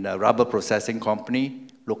am in a rubber processing company,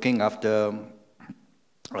 looking after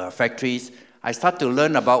factories. I started to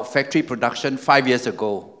learn about factory production 5 years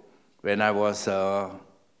ago, when I was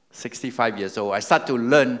 65 years old. I started to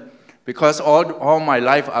learn, because all my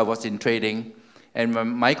life I was in trading, and when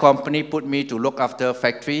my company put me to look after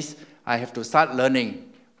factories, I have to start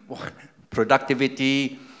learning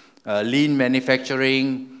productivity, lean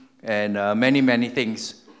manufacturing, and many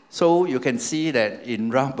things. So you can see that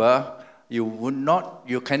in rubber,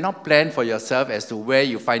 you cannot plan for yourself as to where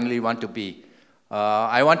you finally want to be.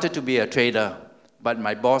 I wanted to be a trader, but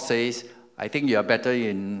my boss says, I think you're better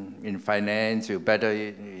in finance, you're better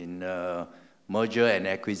in merger and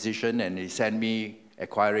acquisition, and he sent me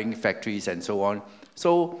acquiring factories and so on.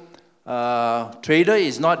 So trader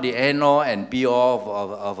is not the end-all and be-all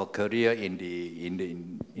of a career in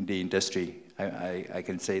the industry. I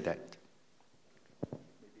can say that.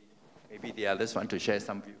 Maybe the others want to share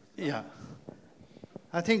some views. Yeah.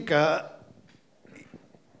 I think, first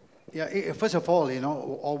of all, you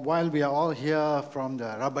know, while we are all here from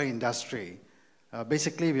the rubber industry,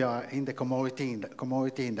 basically we are in the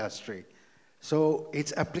commodity industry. So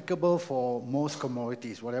it's applicable for most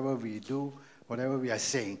commodities, whatever we do, whatever we are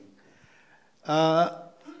saying. I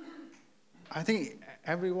think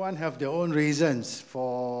everyone have their own reasons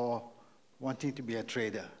for wanting to be a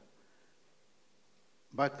trader.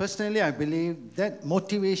 But personally, I believe that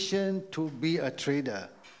motivation to be a trader,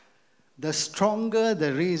 the stronger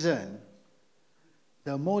the reason,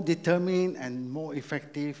 the more determined and more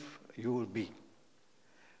effective you will be.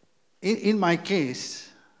 In my case,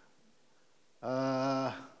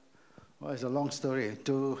 well, it's a long story.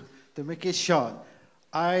 To make it short,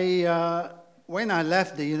 when I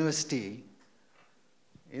left the university,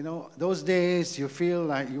 you know, those days you feel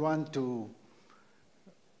like you want to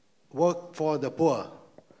work for the poor.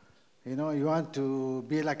 You know, you want to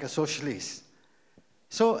be like a socialist.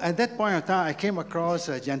 So at that point of time, I came across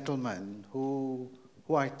a gentleman who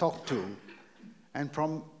I talked to, and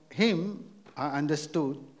from him, I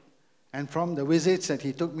understood, and from the visits that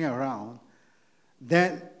he took me around,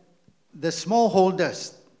 that the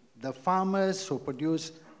smallholders, the farmers who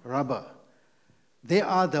produce rubber, they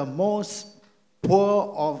are the most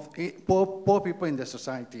poor people in the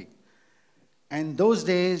society. And those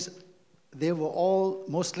days, they were all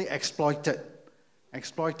mostly exploited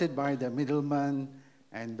by the middlemen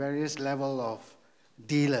and various level of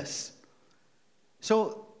dealers.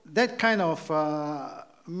 So that kind of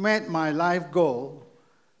met my life goal,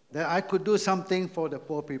 that I could do something for the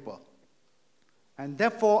poor people. And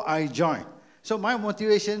therefore, I joined. So my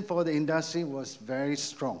motivation for the industry was very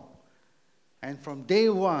strong. And from day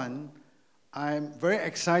one, I'm very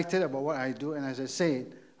excited about what I do. And as I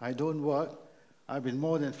said, I don't work. I've been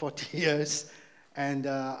more than 40 years. And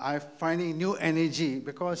I'm finding new energy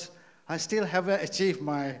because I still haven't achieved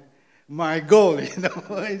my goal. You know,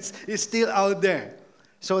 it's still out there.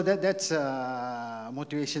 So that's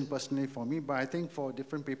motivation personally for me. But I think for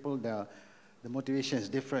different people, the motivation is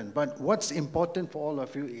different. But what's important for all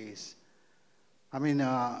of you is, I mean,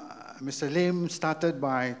 Mr. Lim started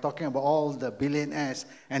by talking about all the billionaires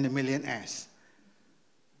and the millionaires.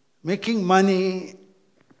 Making money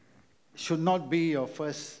should not be your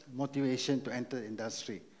first motivation to enter the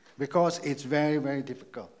industry because it's very, very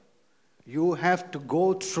difficult. You have to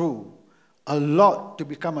go through a lot to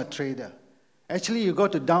become a trader. Actually, you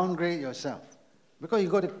got to downgrade yourself because you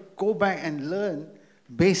got to go back and learn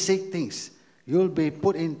basic things. You'll be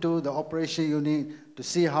put into the operation unit to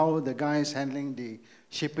see how the guy is handling the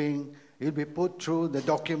shipping. You'll be put through the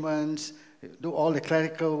documents, do all the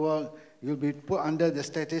clerical work. You'll be put under the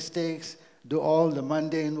statistics, do all the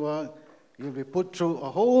mundane work. You'll be put through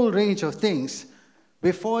a whole range of things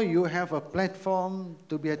before you have a platform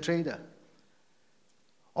to be a trader.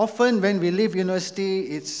 Often when we leave university,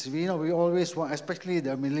 it's, we always want, especially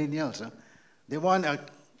the millennials, they want a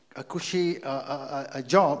cushy a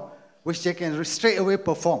job which they can straight away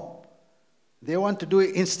perform. They want to do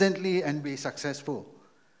it instantly and be successful.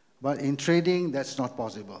 But in trading, that's not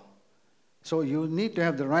possible. So you need to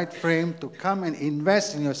have the right frame to come and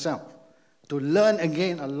invest in yourself, to learn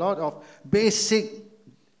again a lot of basic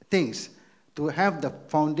things, to have the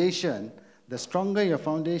foundation. The stronger your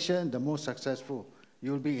foundation, the more successful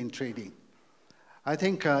you'll be in trading. I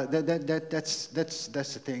think that's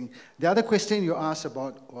the thing. The other question you asked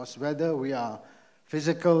about was whether we are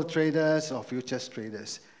physical traders or futures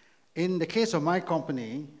traders. In the case of my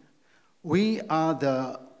company, we are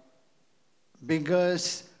the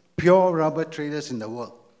biggest pure rubber traders in the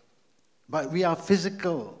world. But we are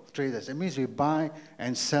physical traders. That means we buy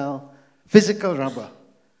and sell physical rubber.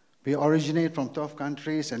 We originate from 12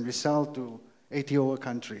 countries and we sell to 80 over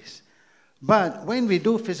countries. But when we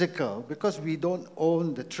do physical, because we don't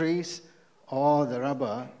own the trays or the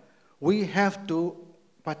rubber, we have to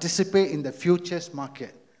participate in the futures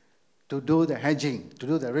market to do the hedging, to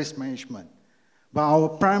do the risk management. But our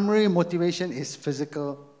primary motivation is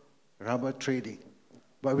physical rubber trading.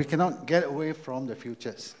 But we cannot get away from the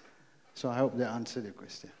futures. So I hope that answered your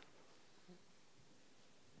question.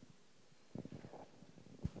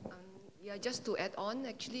 Yeah, just to add on,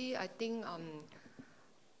 actually, I think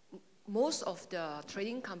most of the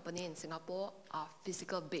trading companies in Singapore are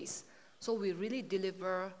physical based. So we really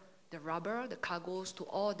deliver the rubber, the cargoes to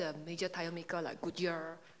all the major tire makers like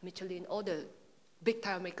Goodyear, Michelin, all the big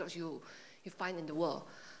tire makers you find in the world.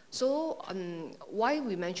 So why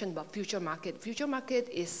we mentioned about future market? Future market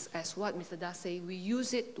is, as what Mr. Das said, we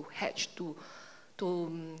use it to hedge, to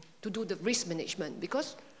do the risk management,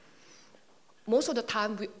 because most of the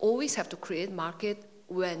time we always have to create market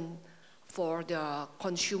when for the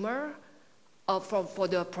consumer, for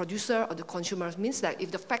the producer or the consumers. Means that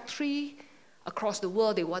if the factory across the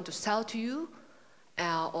world, they want to sell to you,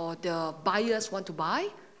 or the buyers want to buy,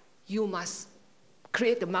 you must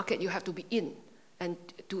create the market you have to be in. And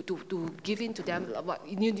to give in to them,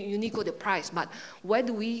 you negotiate the price. But where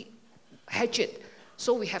do we hedge it?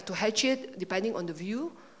 So we have to hedge it depending on the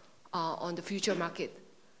view on the future market.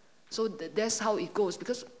 So that's how it goes.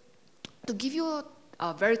 Because to give you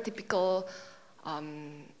a very typical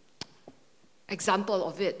example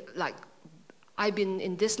of it, like I've been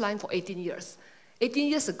in this line for 18 years. 18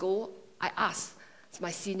 years ago, I asked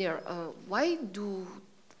my senior, why do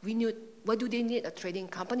they need a trading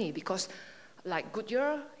company? Because like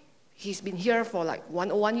Goodyear, he's been here for like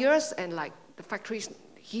 101 years, and like the factories,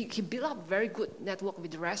 he built up very good network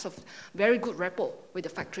with the rest of, very good rapport with the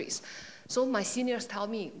factories. So my seniors tell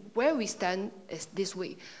me where we stand is this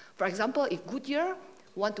way. For example, if Goodyear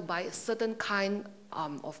want to buy a certain kind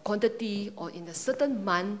of quantity or in a certain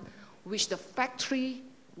month, which the factory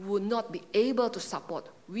would not be able to support,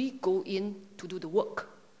 we go in to do the work.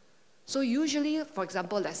 So usually, for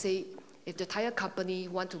example, let's say, if the tire company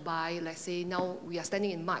want to buy, let's say now we are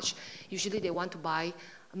standing in March, usually they want to buy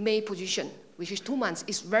May position, which is 2 months.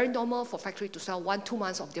 It's very normal for factory to sell 1-2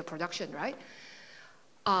 months of their production, right?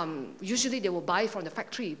 Usually they will buy from the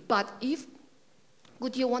factory. But if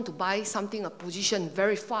Goodyear want to buy something, a position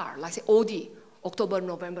very far, like say OD, October,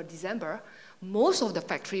 November, December, most of the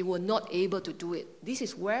factory were not able to do it. This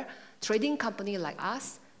is where trading company like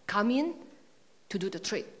us come in to do the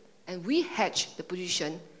trade. And we hedge the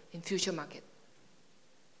position in future market.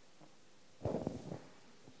 All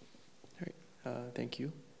right, thank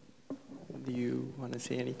you. Do you want to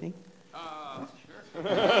say anything? Sure.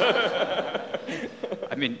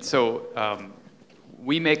 I mean, so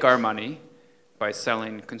we make our money by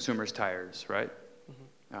selling consumers' tires, right?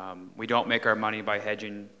 Mm-hmm. We don't make our money by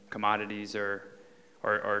hedging commodities or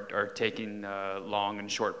taking long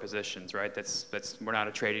and short positions, right? We're not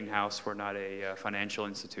a trading house. We're not a financial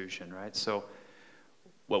institution, right? So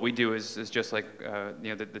what we do is just like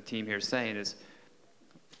the team here is saying is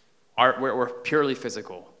we're purely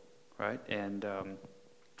physical, right? And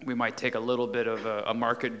we might take a little bit of a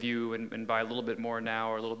market view and buy a little bit more now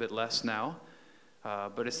or a little bit less now,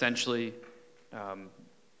 but essentially,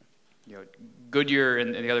 Goodyear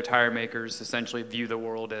and the other tire makers essentially view the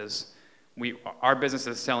world as our business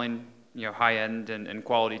is selling high-end and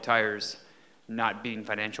quality tires, not being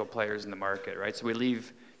financial players in the market, right? So we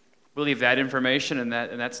leave that information and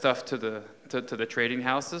that stuff to the trading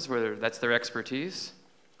houses where that's their expertise,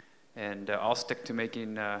 and I'll stick to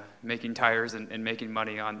making tires and making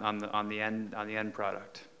money on the end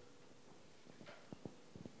product.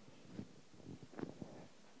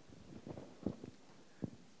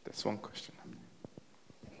 That's one question.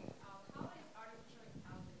 How is artificial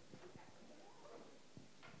intelligence impacting?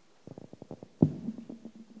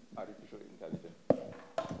 Artificial intelligence.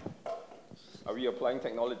 Are we applying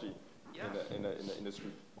technology in the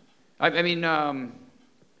industry? I mean,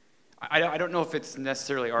 I don't know if it's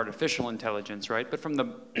necessarily artificial intelligence, right? But from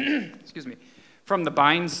the excuse me, from the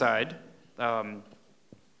buying side,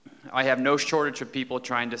 I have no shortage of people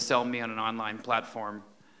trying to sell me on an online platform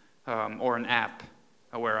or an app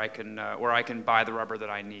where I can buy the rubber that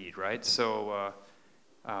I need, right? So,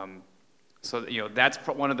 so you know, that's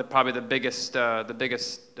one of probably the biggest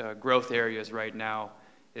growth areas right now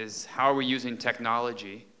is how are we using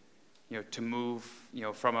technology, you know, to move, you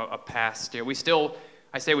know, from a past. You know, we still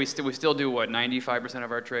do what, 95%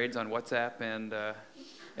 of our trades on WhatsApp and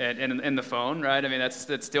the phone, right? I mean,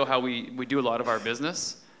 that's still how we do a lot of our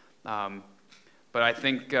business. But I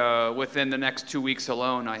think within the next 2 weeks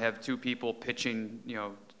alone, I have 2 people pitching, you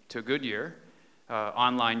know, to Goodyear,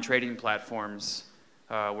 online trading platforms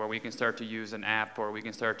where we can start to use an app or we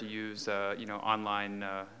can start to use, you know,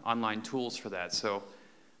 online tools for that. So,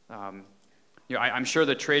 you know, I'm sure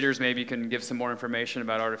the traders maybe can give some more information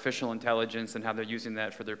about artificial intelligence and how they're using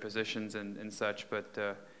that for their positions and such. But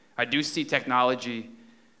I do see technology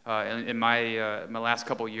in my last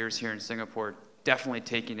couple of years here in Singapore definitely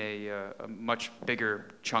taking a much bigger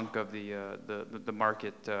chunk of the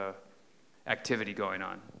market activity going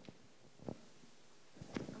on.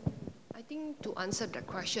 I think to answer that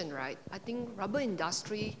question, right, I think rubber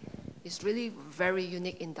industry is really very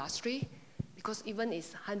unique industry because even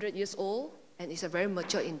it's 100 years old and it's a very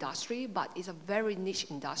mature industry, but it's a very niche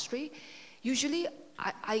industry. Usually,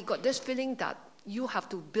 I got this feeling that you have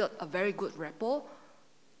to build a very good rapport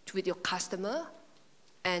with your customer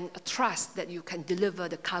and a trust that you can deliver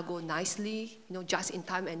the cargo nicely, you know, just in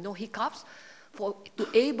time and no hiccups to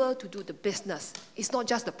able to do the business. It's not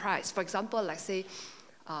just the price. For example, like say,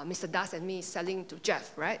 Mr. Das and me selling to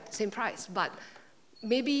Jeff, right? Same price, but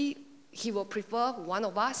maybe he will prefer one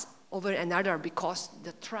of us over another because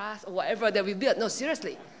the trust or whatever that we build. No,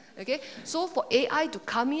 seriously, okay? So for AI to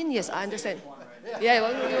come in, yes, I understand.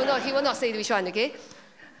 Yeah, he will not say which one, okay?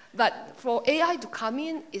 But for AI to come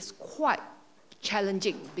in is quite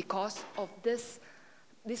challenging because of this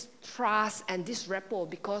trust and this rapport,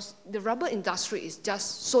 because the rubber industry is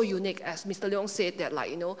just so unique, as Mr. Leong said, that,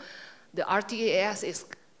 like, you know, the RTAS is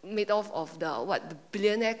made up of the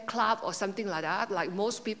billionaire club or something like that. Like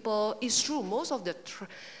most people, it's true, most of the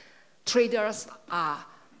traders are,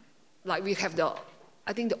 like we have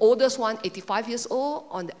I think the oldest one, 85 years old.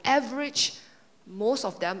 On the average, most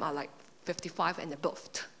of them are like 55 and above.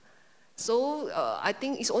 So I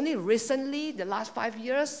think it's only recently, the last 5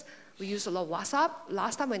 years, we use a lot of WhatsApp.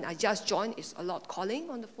 Last time when I just joined, it's a lot calling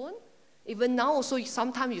on the phone. Even now also,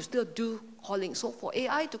 sometimes you still do calling. So for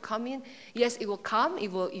AI to come in, yes, it will come,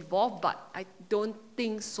 it will evolve, but I don't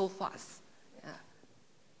think so fast. Yeah.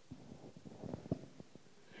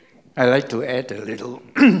 I'd like to add a little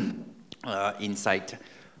insight.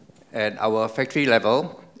 At our factory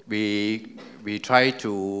level, we try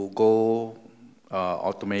to go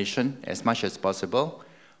automation as much as possible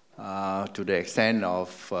to the extent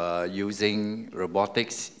of using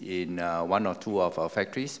robotics in 1 or 2 of our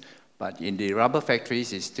factories. But in the rubber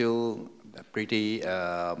factories, it's still pretty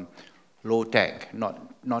low tech,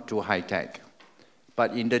 not too high tech.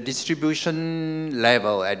 But in the distribution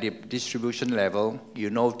level, you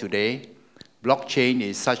know, today, blockchain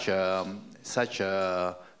is such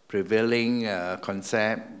a prevailing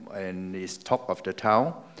concept and is talk of the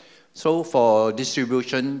town. So for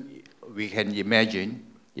distribution, we can imagine,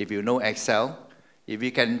 if you know Excel, if we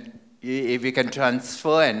can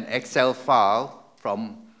transfer an Excel file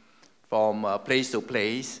from place to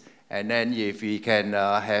place, and then if we can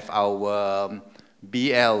have our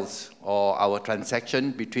BLs or our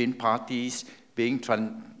transaction between parties being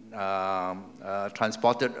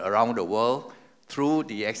transported around the world through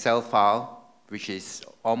the Excel file, which is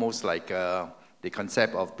almost like the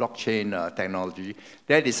concept of blockchain technology,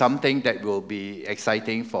 that is something that will be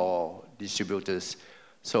exciting for distributors.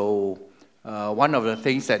 So one of the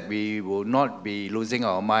things that we will not be losing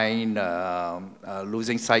our mind,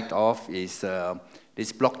 losing sight of is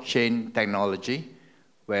this blockchain technology,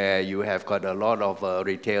 where you have got a lot of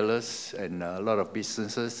retailers and a lot of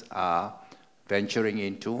businesses are venturing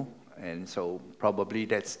into. And so probably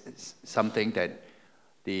that's something that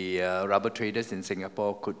the rubber traders in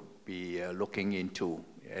Singapore could be looking into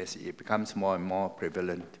as it becomes more and more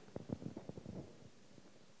prevalent.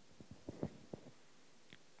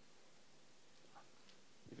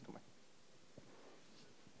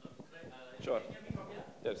 Sure.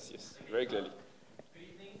 Yes, yes, very clearly. Good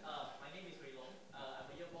evening. My name is Wei Long. I'm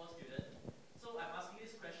a year 4 student. So I'm asking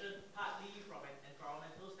this question partly from an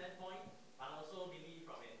environmental standpoint, but also mainly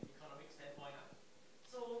from an economic standpoint.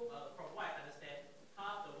 So from what I understand,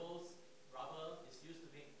 half the world's rubber is used to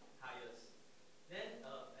make tires. Then,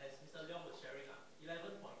 as Mr. Leong was sharing,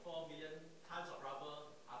 11.4 million tons of rubber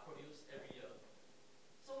are produced every year.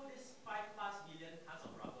 So this 5+ million tons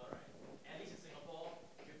of rubber, right? At least in Singapore,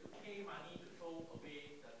 you have to pay money to throw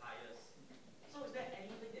away the tires. So is there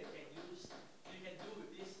anything that you can do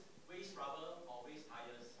with this waste rubber or waste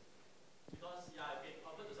tires? Because yeah, if it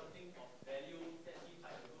convert to something of value, that seems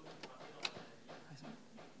like a good market opportunity.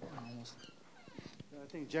 I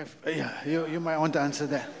think Jeff, yeah, you might want to answer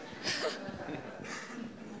that.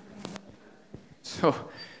 So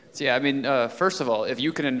yeah, I mean, first of all, if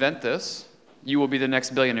you can invent this, you will be the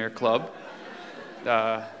next billionaire club.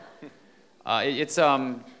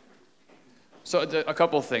 So a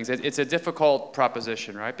couple of things. It's a difficult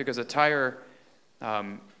proposition, right? Because a tire,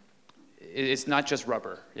 it's not just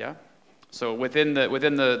rubber, yeah? So within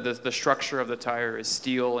the structure of the tire is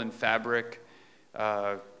steel and fabric,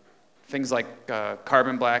 things like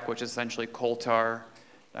carbon black, which is essentially coal tar,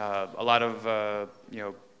 a lot of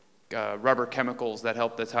rubber chemicals that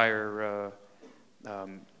help the tire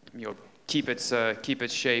keep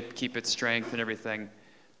its shape, keep its strength, and everything.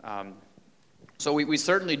 So we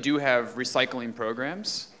certainly do have recycling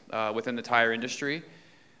programs within the tire industry.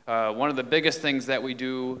 One of the biggest things that we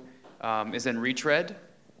do is in retread,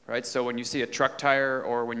 right? So when you see a truck tire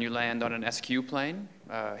or when you land on an SQ plane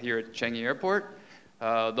here at Changi Airport,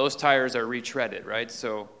 those tires are retreaded, right?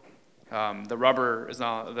 So the rubber is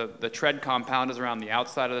on, the tread compound is around the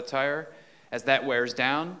outside of the tire. As that wears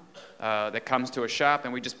down, that comes to a shop,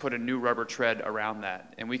 and we just put a new rubber tread around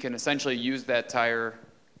that. And we can essentially use that tire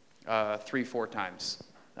 3-4 times,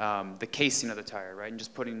 the casing of the tire, right? And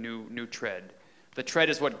just putting new tread. The tread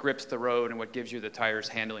is what grips the road and what gives you the tire's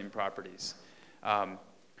handling properties.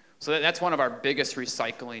 So that's one of our biggest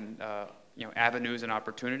recycling avenues and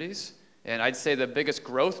opportunities. And I'd say the biggest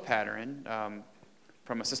growth pattern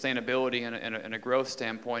from a sustainability and a growth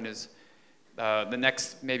standpoint is the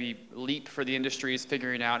next maybe leap for the industry is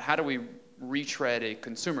figuring out how do we retread a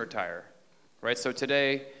consumer tire, right? So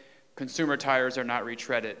today, consumer tires are not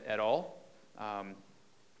retreaded at all.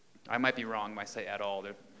 I might be wrong when I say at all.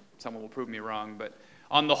 Someone will prove me wrong, but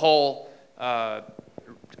on the whole,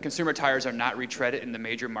 consumer tires are not retreaded in the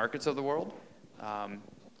major markets of the world.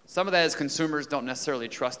 Some of that is consumers don't necessarily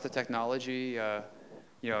trust the technology.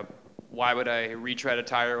 Why would I retread a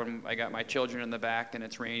tire when I got my children in the back and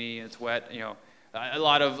it's rainy and it's wet? A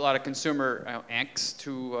lot of consumer angst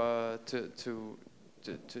to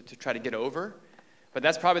try to get over. But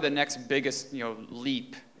that's probably the next biggest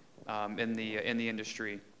leap in the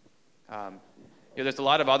industry. There's a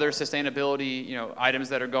lot of other sustainability items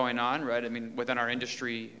that are going on, right? I mean, within our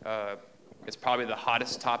industry, it's probably the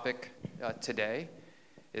hottest topic today,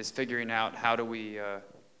 is figuring out how do we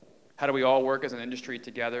all work as an industry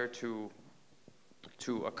together to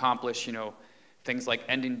accomplish things like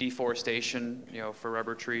ending deforestation for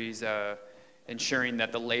rubber trees, ensuring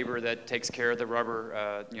that the labor that takes care of the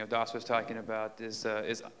rubber, Das was talking about, is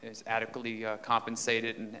adequately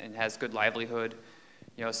compensated and has good livelihood.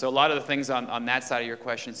 So a lot of the things on that side of your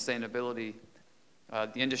question, sustainability,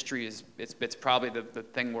 the industry it's probably the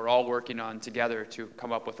thing we're all working on together to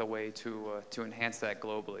come up with a way to enhance that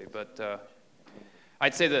globally. But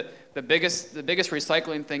I'd say the biggest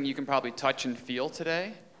recycling thing you can probably touch and feel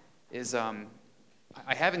today is I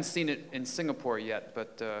haven't seen it in Singapore yet,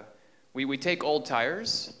 but we take old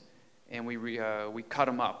tires and we cut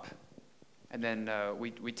them up, and then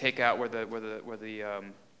we take out where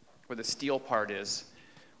the steel part is,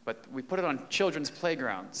 but we put it on children's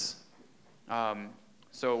playgrounds.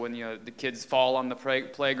 So when the kids fall on the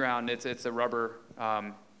playground, it's a rubber,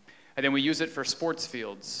 and then we use it for sports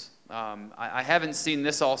fields. I haven't seen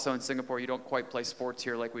this also in Singapore. You don't quite play sports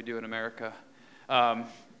here like we do in America,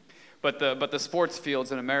 but the sports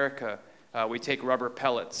fields in America, we take rubber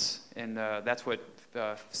pellets, and that's what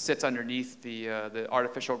sits underneath the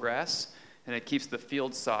artificial grass, and it keeps the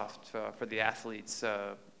field soft for the athletes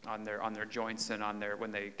on their joints and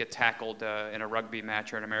when they get tackled in a rugby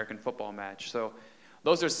match or an American football match. So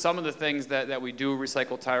those are some of the things that we do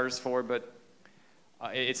recycle tires for, but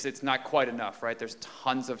it's not quite enough, right? There's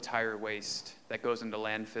tons of tire waste that goes into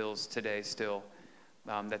landfills today still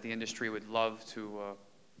that the industry would love to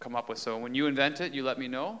come up with. So when you invent it, you let me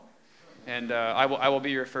know, and I will be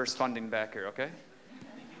your first funding backer, okay?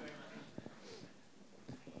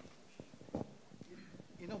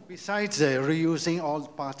 Besides reusing all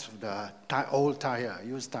parts of the old tire,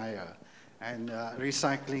 used tire, and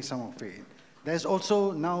recycling some of it. There's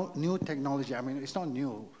also now new technology. I mean, it's not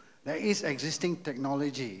new. There is existing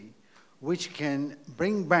technology which can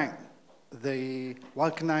bring back the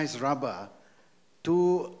vulcanized rubber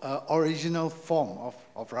to original form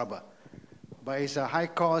of rubber. But it's a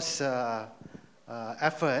high-cost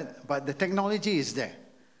effort, but the technology is there.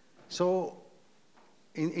 So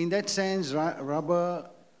in that sense, rubber,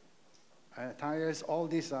 tires, all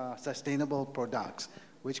these are sustainable products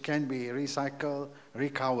which can be recycled,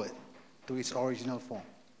 recovered to its original form.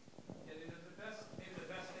 Yeah, the best thing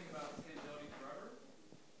about sustainability for rubber,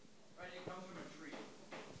 right? It comes from a tree,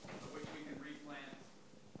 which we can replant,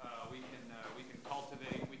 we can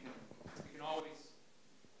cultivate,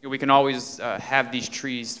 we can always have these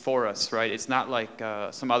trees for us, right? It's not like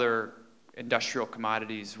some other industrial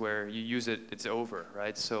commodities where you use it, it's over,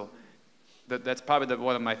 right? So that's probably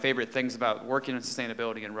one of my favorite things about working in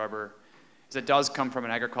sustainability in rubber. It does come from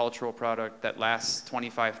an agricultural product that lasts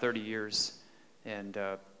 25, 30 years. And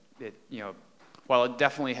while it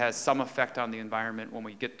definitely has some effect on the environment when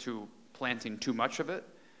we get to planting too much of it,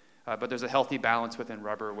 but there's a healthy balance within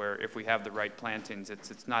rubber where if we have the right plantings,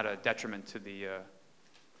 it's not a detriment to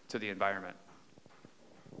the environment.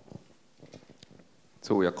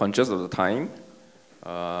 So we are conscious of the time.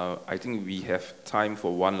 I think we have time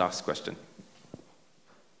for one last question.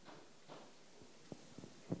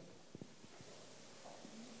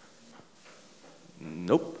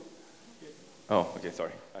 Nope. Oh, okay,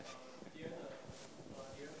 sorry. We have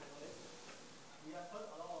heard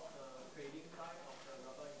a lot of the trading side of the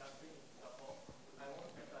rubber industry in Singapore. I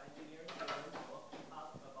want as an engineering student to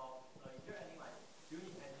ask about, is there any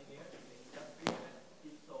unique engineers in the industry,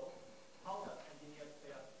 and if so, how does engineers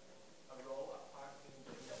play a role, a part in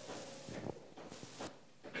the industry?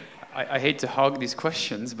 I hate to hog these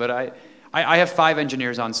questions, but I have 5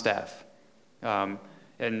 engineers on staff.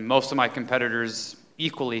 And most of my competitors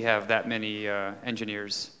equally have that many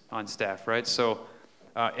engineers on staff, right? So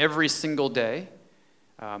every single day,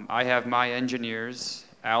 I have my engineers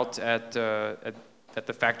out at the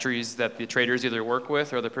factories that the traders either work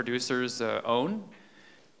with or the producers own.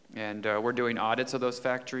 And we're doing audits of those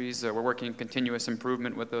factories. We're working in continuous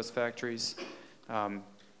improvement with those factories.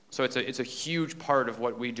 So it's a huge part of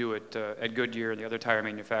what we do at Goodyear and the other tire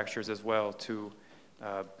manufacturers as well to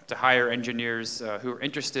hire engineers who are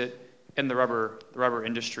interested in the rubber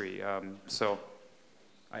industry. So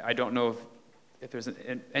I don't know if there's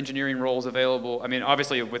engineering roles available. I mean,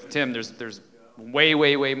 obviously with Tim, there's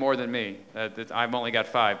way more than me. I've only got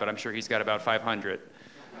 5, but I'm sure he's got about 500.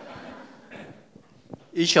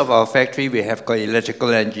 Each of our factory, we have got electrical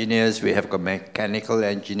engineers, we have got mechanical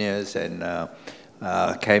engineers, and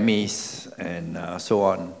chemists, and so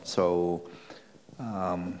on. So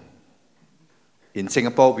in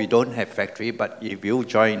Singapore, we don't have factory, but if you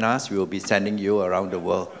join us, we will be sending you around the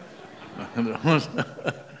world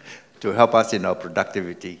to help us in our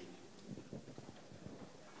productivity.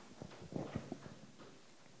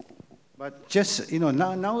 But just,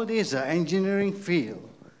 nowadays, the engineering field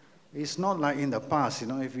is not like in the past.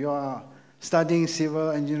 If you are studying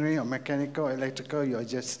civil engineering or mechanical or electrical, you're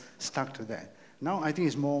just stuck to that. Now, I think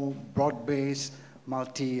it's more broad-based,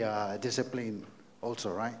 multi-discipline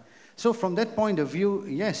also, right? So from that point of view,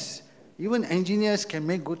 yes, even engineers can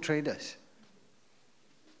make good traders.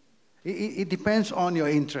 It depends on your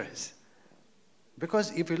interest.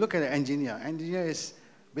 Because if you look at an engineer is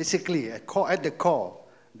basically at the core,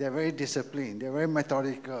 they're very disciplined, they're very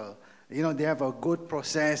methodical, they have a good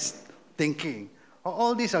process thinking.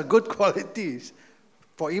 All these are good qualities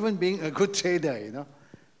for even being a good trader,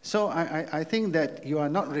 So I think that you are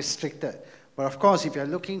not restricted. But of course, if you're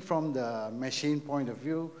looking from the machine point of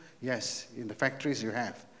view, yes, in the factories you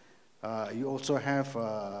have. You also have,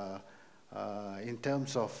 in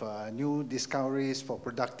terms of new discoveries for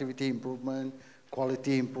productivity improvement,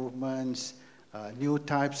 quality improvements, new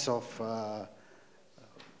types of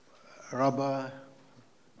rubber.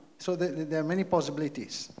 So there are many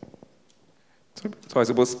possibilities. So I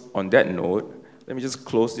suppose on that note, let me just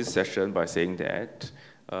close this session by saying that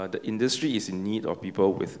the industry is in need of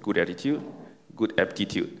people with good attitude, good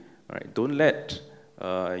aptitude. All right? Don't let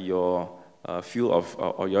your field of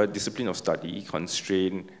or your discipline of study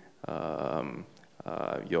constrain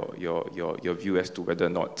your view as to whether or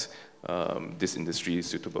not this industry is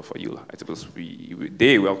suitable for you. I suppose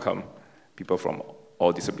they welcome people from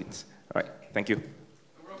all disciplines. All right, thank you.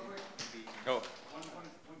 Real quick. Oh. One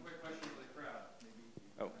quick question for the crowd.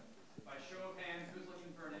 Maybe. Oh. By show of hands, who's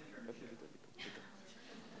looking for an internship?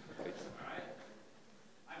 All right.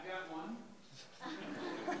 I've got one.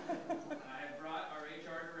 I have brought our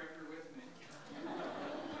HR director with me.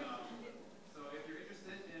 So if you're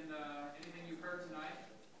interested in anything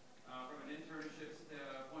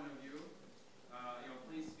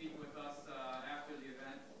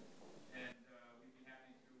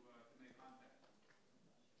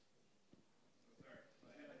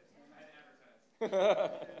Okay,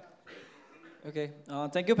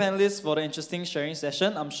 thank you panelists for the interesting sharing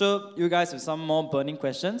session. I'm sure you guys have some more burning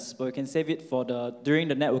questions, but we can save it for during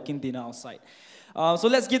the networking dinner outside. So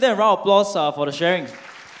let's give them a round of applause for the sharing.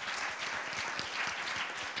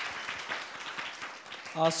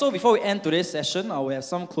 So before we end today's session, we have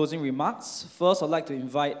some closing remarks. First, I'd like to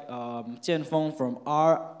invite Jian Feng from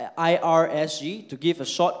IRSG to give a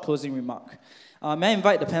short closing remark. May I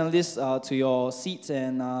invite the panelists to your seats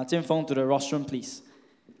and Jian Feng to the rostrum, please.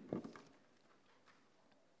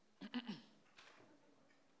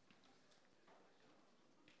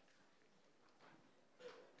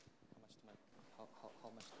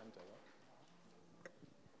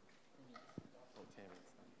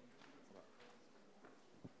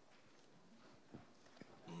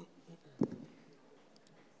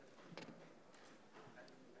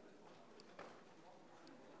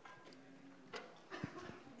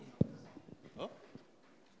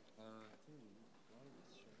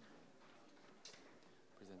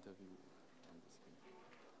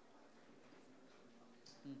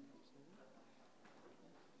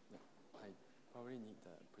 Need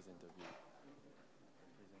the presenter view.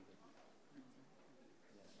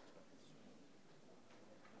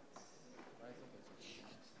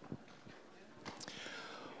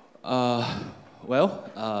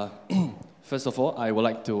 First of all, I would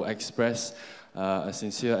like to express a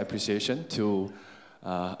sincere appreciation to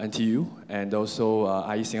NTU and also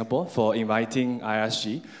IE Singapore for inviting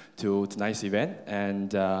IRSG to tonight's event.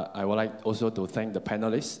 And I would like also to thank the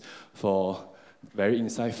panelists for very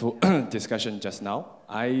insightful discussion just now.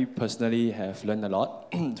 I personally have learned a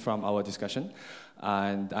lot from our discussion,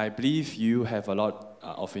 and I believe you have a lot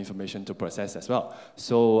of information to process as well.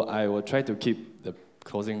 So I will try to keep the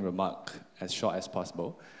closing remark as short as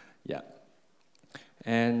possible. Yeah.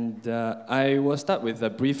 And I will start with a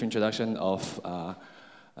brief introduction of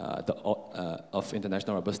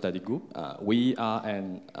International Rubber Study Group. We are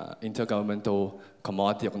an intergovernmental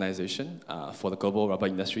commodity organization for the global rubber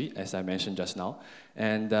industry, as I mentioned just now.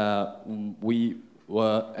 And we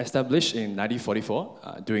were established in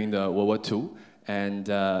 1944 during the World War II. And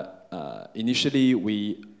initially,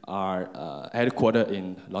 we are headquartered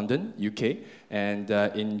in London, UK. And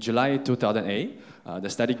in July 2008, the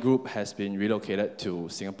study group has been relocated to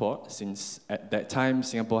Singapore, since at that time,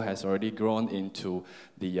 Singapore has already grown into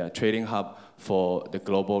the trading hub for the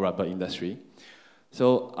global rubber industry.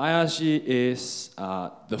 So IRSG is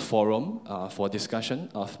the forum for discussion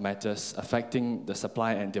of matters affecting the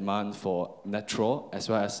supply and demand for natural as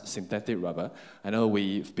well as synthetic rubber. I know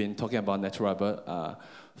we've been talking about natural rubber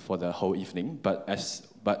for the whole evening, but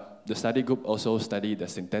the study group also study the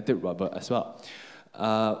synthetic rubber as well.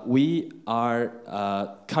 We are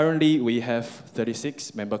currently we have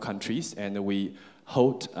 36 member countries, and we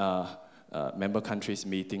hold member countries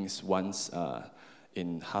meetings once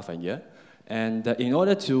in half a year. And in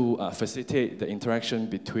order to facilitate the interaction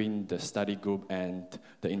between the study group and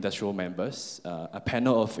the industrial members, a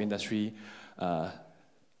panel of industrial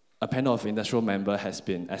members has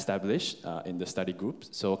been established in the study group.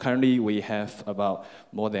 So currently we have about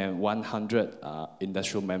more than 100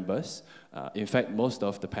 industrial members. In fact, most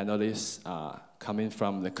of the panelists are coming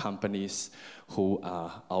from the companies who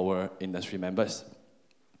are our industry members.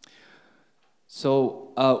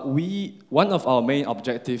 So one of our main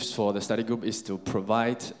objectives for the study group is to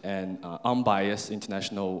provide an unbiased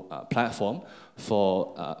international platform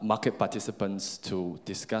for market participants to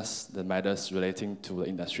discuss the matters relating to the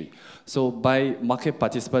industry. So by market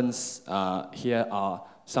participants, here are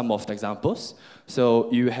some of the examples. So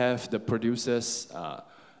you have the producers,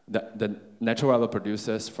 the natural rubber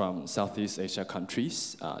producers from Southeast Asia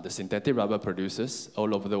countries, the synthetic rubber producers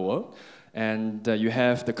all over the world. And you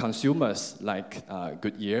have the consumers like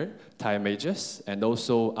Goodyear, tire majors, and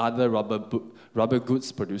also other rubber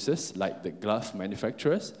goods producers like the glove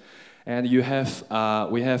manufacturers. And you have,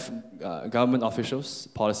 we have government officials,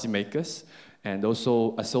 policymakers, and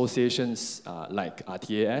also associations like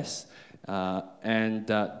RTAS, and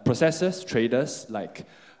processors, traders like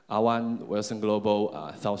Awan, Wilson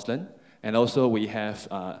Global, Southland. And also we have,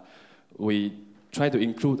 we try to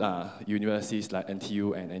include universities like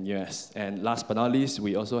NTU and NUS. And last but not least,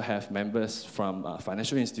 we also have members from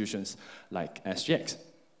financial institutions like SGX.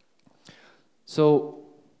 So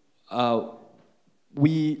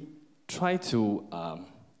we try to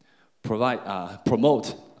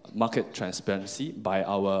promote market transparency by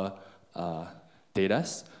our data.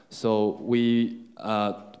 So we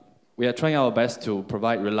are trying our best to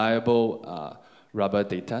provide reliable rubber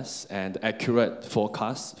data and accurate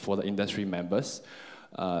forecasts for the industry members.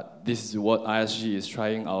 This is what IRSG is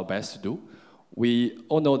trying our best to do. We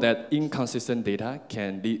all know that inconsistent data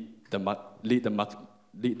can lead lead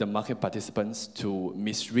the market participants to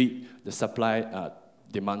misread the supply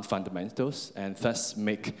demand fundamentals and thus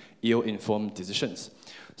make ill-informed decisions.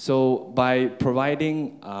 So by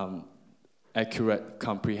providing accurate,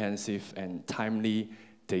 comprehensive, and timely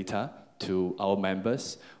data to our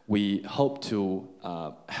members, we hope to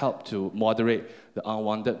help to moderate the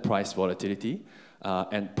unwanted price volatility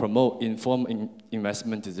and promote informed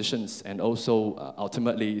investment decisions, and also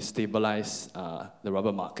ultimately stabilize the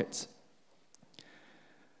rubber markets.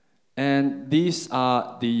 And these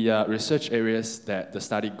are the research areas that the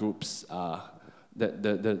study groups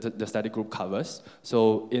the study group covers.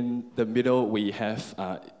 So in the middle we have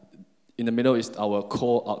in the middle is our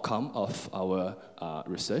core outcome of our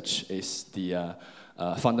research, is the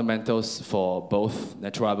fundamentals for both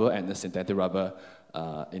natural rubber and the synthetic rubber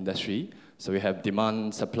industry. So we have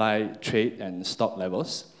demand, supply, trade, and stock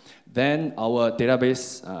levels. Then our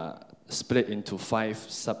database split into 5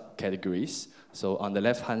 subcategories. So on the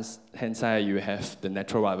left-hand side, you have the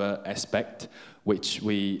natural rubber aspect, which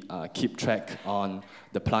we keep track on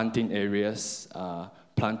the planting areas,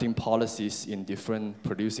 planting policies in different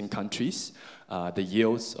producing countries, the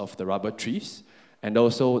yields of the rubber trees, and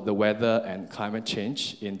also the weather and climate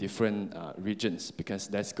change in different regions, because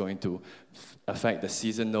that's going to affect the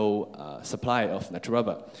seasonal supply of natural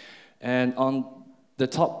rubber. And on the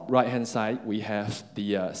top right-hand side, we have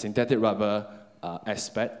the synthetic rubber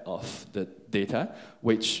aspect of the data,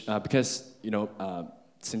 which, because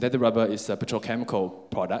synthetic rubber is a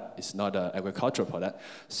petrochemical product, it's not an agricultural product,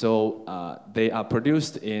 so they are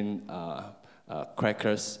produced in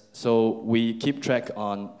crackers. So we keep track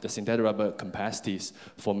on the synthetic rubber capacities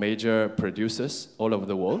for major producers all over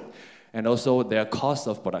the world, and also their cost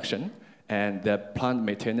of production and their plant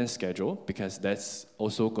maintenance schedule, because that's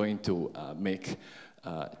also going to make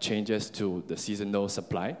changes to the seasonal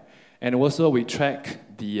supply. And also we track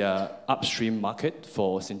the upstream market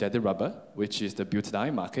for synthetic rubber, which is the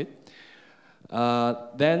butadiene market.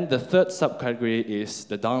 Then the third subcategory is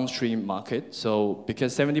the downstream market. So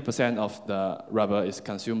because 70% of the rubber is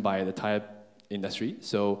consumed by the tire industry,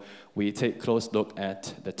 so we take a close look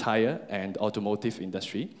at the tire and automotive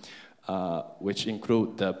industry, which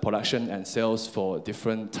include the production and sales for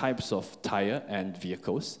different types of tire and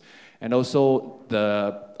vehicles, and also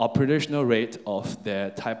the operational rate of their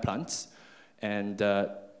tire plants and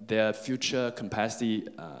their future capacity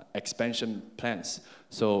expansion plans.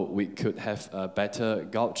 So we could have a better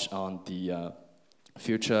gauge on the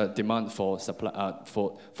future demand for supply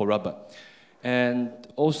for rubber. And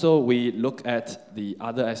also we look at the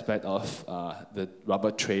other aspect of the rubber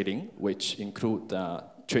trading, which include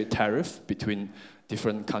trade tariff between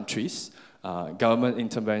different countries, government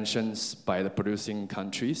interventions by the producing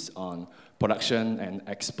countries on production and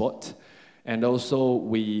export. And also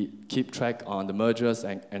we keep track on the mergers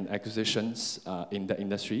and acquisitions in the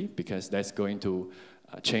industry, because that's going to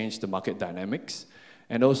change the market dynamics.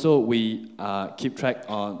 And also we keep track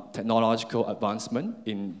on technological advancement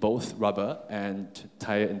in both rubber and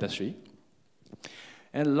tire industry.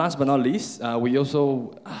 And last but not least, we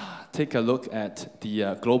also take a look at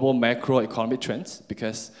the global macroeconomic trends,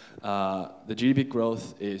 because the GDP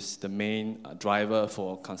growth is the main driver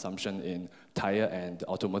for consumption in tire and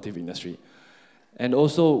automotive industry. And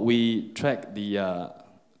also we track the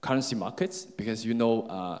currency markets, because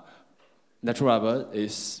natural rubber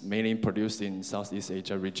is mainly produced in Southeast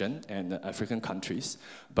Asia region and African countries,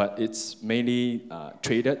 but it's mainly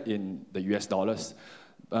traded in the US dollars.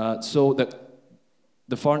 So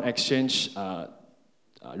the foreign exchange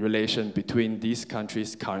relation between these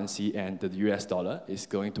countries' currency and the US dollar is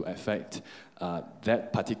going to affect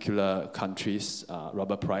that particular country's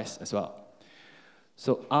rubber price as well.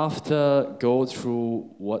 So after go through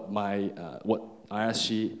what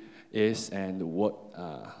IRSG is and what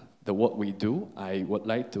the work we do, I would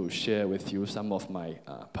like to share with you some of my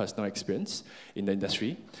personal experience in the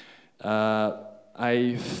industry.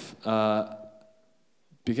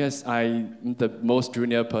 Because I'm the most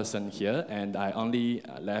junior person here, and I only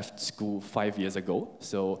left school 5 years ago,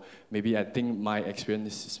 so maybe I think my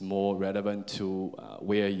experience is more relevant to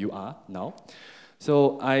where you are now.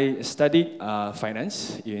 So I studied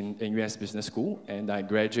finance in US Business School, and I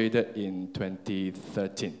graduated in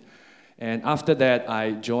 2013. And after that,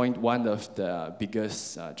 I joined one of the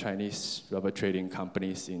biggest Chinese rubber trading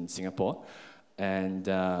companies in Singapore. And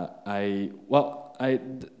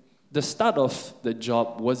the start of the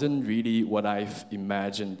job wasn't really what I've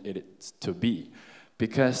imagined it to be,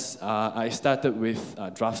 because I started with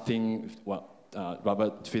drafting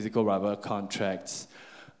physical rubber contracts,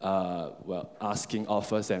 asking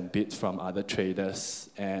offers and bids from other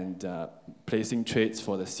traders, and placing trades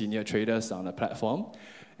for the senior traders on the platform.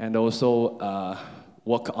 and also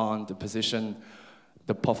work on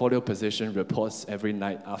the portfolio position reports every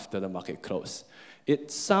night after the market close.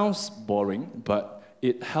 It sounds boring, but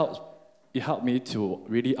it helped me to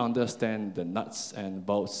really understand the nuts and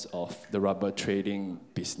bolts of the rubber trading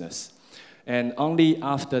business. And only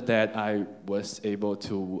after that, I was able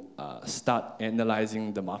to start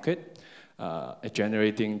analyzing the market,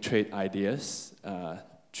 generating trade ideas,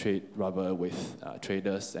 trade rubber with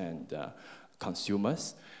traders and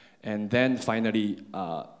consumers, and then finally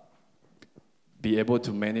be able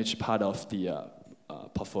to manage part of the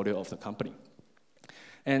portfolio of the company.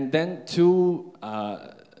 And then 2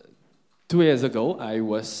 years ago, I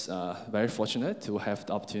was very fortunate to have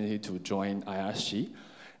the opportunity to join IRSG.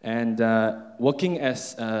 And working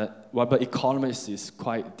as a rubber economist is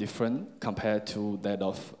quite different compared to that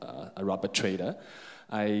of a rubber trader.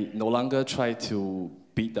 I no longer try to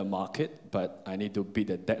beat the market, but I need to beat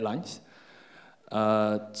the deadlines.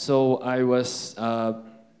 So I was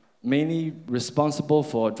mainly responsible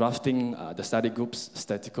for drafting the study group's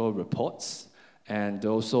statistical reports and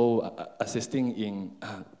also assisting in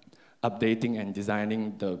updating and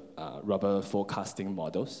designing the rubber forecasting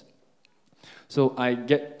models. So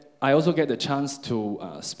I also get the chance to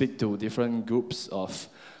speak to different groups of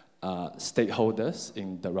stakeholders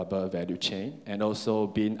in the rubber value chain, and also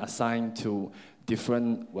being assigned to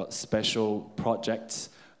different special projects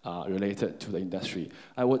related to the industry.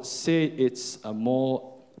 I would say it's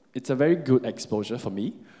a very good exposure for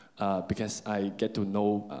me because I get to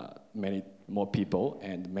know many more people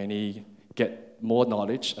and get more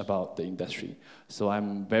knowledge about the industry. So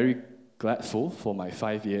I'm very grateful for my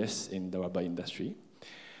 5 years in the rubber industry.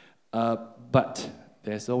 But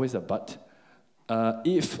there's always a but.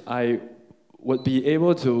 If I would be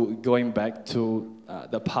able to going back to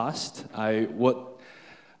the past, I will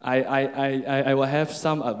have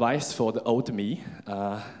some advice for the old me.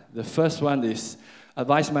 The first one is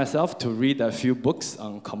advise myself to read a few books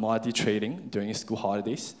on commodity trading during school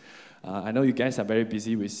holidays. I know you guys are very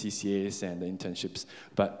busy with CCAs and the internships,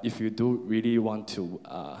 but if you do really want to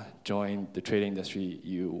join the trading industry,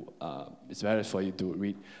 it's better for you to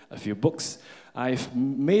read a few books. I've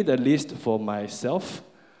made a list for myself.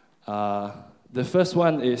 The first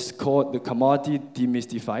one is called The Commodity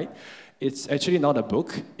Demystified. It's actually not a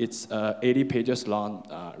book. It's an 80 pages long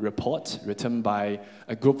report written by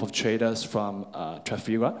a group of traders from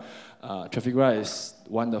Trafigura. Trafigura is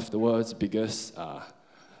one of the world's biggest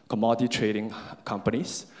commodity trading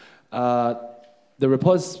companies. The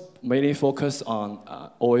reports mainly focus on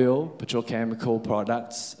oil, petrochemical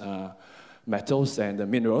products, metals, and the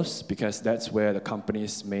minerals, because that's where the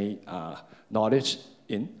companies made knowledge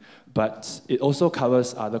in. But it also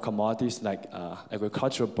covers other commodities like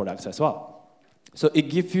agricultural products as well. So it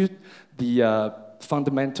gives you the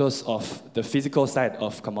fundamentals of the physical side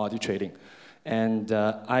of commodity trading. And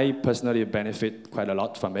I personally benefit quite a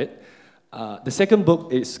lot from it. The second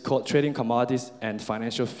book is called Trading Commodities and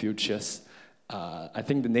Financial Futures. I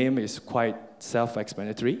think the name is quite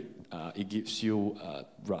self-explanatory. It gives you a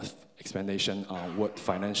rough explanation on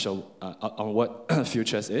what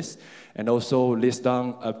futures is, and also lists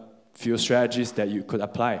down a few strategies that you could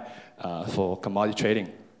apply for commodity trading.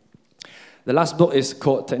 The last book is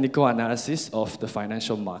called Technical Analysis of the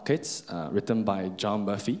Financial Markets, written by John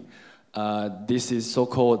Murphy. This is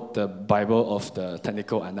so-called the Bible of the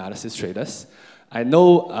technical analysis traders. I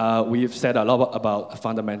know we've said a lot about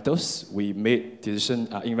fundamentals. We made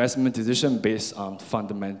investment decision based on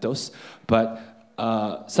fundamentals, but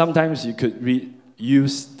sometimes you could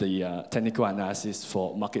use the technical analysis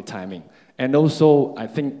for market timing. And also, I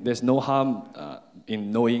think there's no harm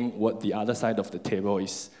in knowing what the other side of the table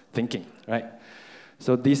is thinking, right?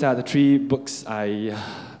 So these are the 3 books I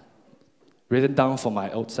written down for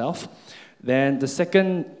my old self. Then the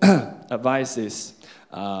second advice is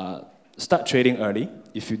start trading early.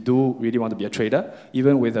 If you do really want to be a trader,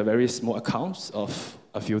 even with a very small account of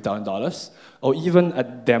a few $1,000s, or even a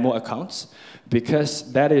demo account,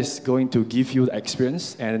 because that is going to give you the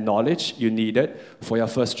experience and knowledge you needed for your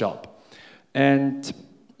first job. And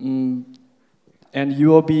you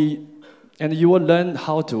will learn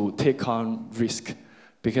how to take on risk,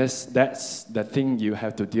 because that's the thing you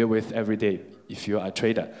have to deal with every day if you are a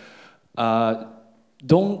trader.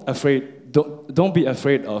 Don't be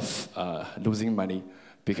afraid of losing money,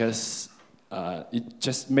 because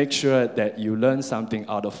just make sure that you learn something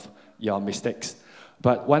out of your mistakes.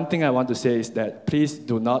 But one thing I want to say is that please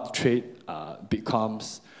do not trade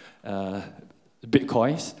bitcoins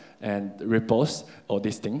and ripples, all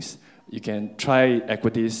these things. You can try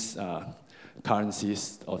equities,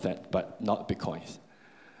 currencies, all that, but not bitcoins.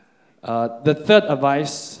 The third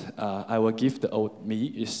advice I will give the old me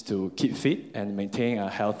is to keep fit and maintain a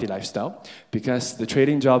healthy lifestyle, because the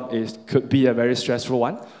trading job could be a very stressful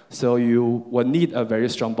one. So you will need a very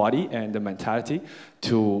strong body and the mentality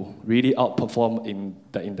to really outperform in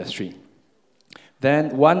the industry.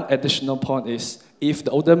 Then one additional point is, if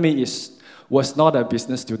the older me was not a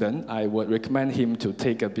business student, I would recommend him to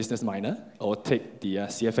take a business minor or take the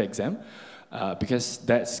CFA exam, because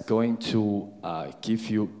that's going to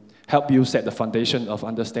help you set the foundation of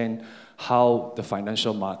understand how the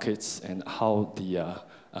financial markets and how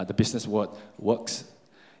the business world works.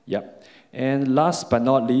 Yep. And last but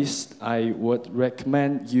not least, I would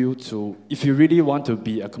recommend you to, if you really want to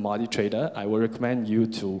be a commodity trader, I would recommend you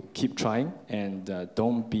to keep trying and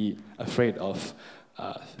don't be afraid of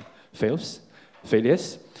failures.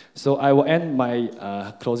 So I will end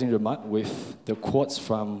my closing remark with the quotes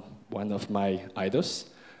from one of my idols.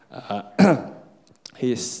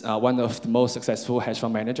 He's one of the most successful hedge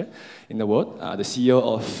fund manager in the world, the CEO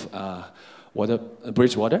of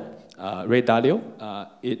Bridgewater, Ray Dalio.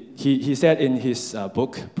 He said in his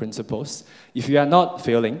book, Principles, if you are not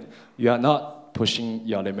failing, you are not pushing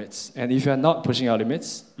your limits. And if you are not pushing your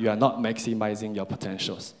limits, you are not maximizing your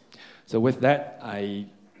potentials. So with that, I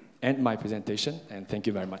end my presentation, and thank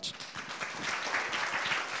you very much.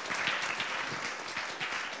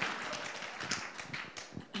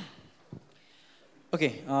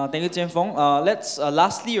 Okay, thank you, Jian Feng.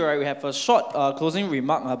 Lastly, right, we have a short closing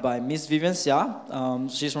remark by Ms. Vivian Xia.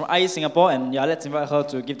 She's from IE Singapore, and yeah, let's invite her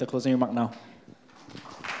to give the closing remark now.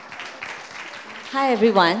 Hi,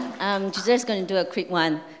 everyone. I'm just going to do a quick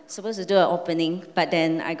one. Supposed to do an opening, but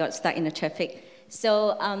then I got stuck in the traffic.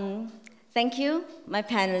 So thank you, my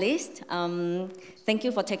panelists. Thank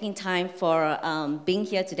you for taking time for being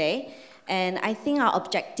here today. And I think our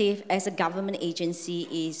objective as a government agency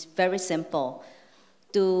is very simple: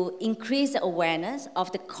 to increase the awareness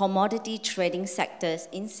of the commodity trading sectors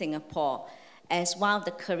in Singapore as one of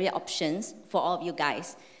the career options for all of you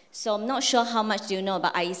guys. So I'm not sure how much do you know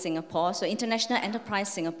about IE Singapore. So International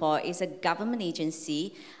Enterprise Singapore is a government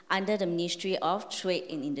agency under the Ministry of Trade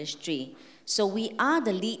and Industry. So we are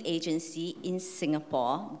the lead agency in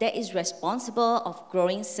Singapore that is responsible of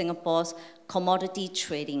growing Singapore's commodity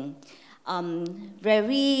trading.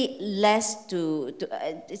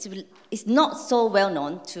 It's not so well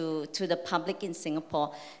known to the public in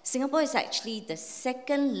Singapore. Singapore is actually the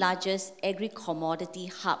second largest agri-commodity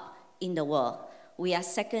hub in the world. We are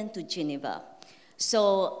second to Geneva.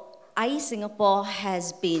 So IE Singapore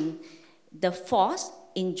has been the force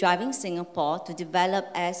in driving Singapore to develop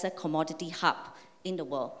as a commodity hub in the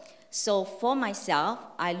world. So for myself,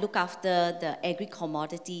 I look after the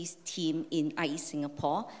agri-commodities team in IE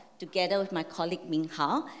Singapore, together with my colleague Ming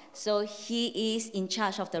Hao. So he is in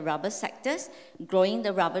charge of the rubber sectors, growing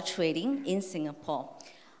the rubber trading in Singapore.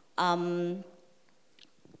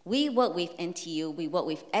 We work with NTU, we work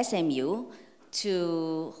with SMU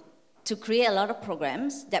to create a lot of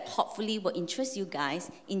programs that hopefully will interest you guys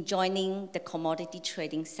in joining the commodity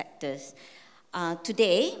trading sectors.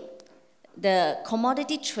 Today, the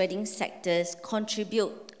commodity trading sectors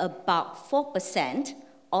contribute about 4%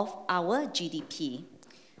 of our GDP.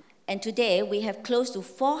 And today, we have close to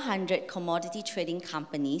 400 commodity trading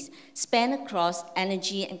companies span across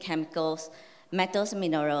energy and chemicals, metals and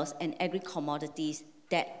minerals, and agri-commodities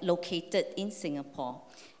that located in Singapore.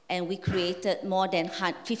 And we created more than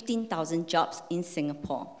 15,000 jobs in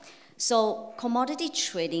Singapore. So commodity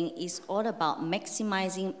trading is all about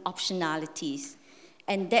maximizing optionalities.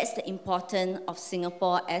 And that's the importance of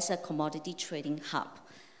Singapore as a commodity trading hub.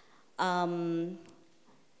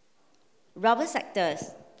 Rubber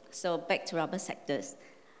sectors. So back to rubber sectors.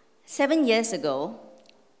 7 years ago,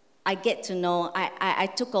 I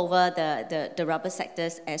took over the rubber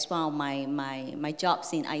sectors as one of my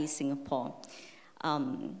jobs in IE Singapore.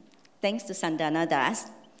 Thanks to Sandana Das.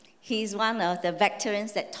 He's one of the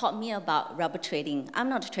veterans that taught me about rubber trading. I'm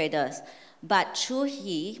not a trader, but through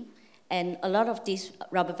he and a lot of these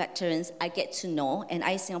rubber veterans, I get to know, and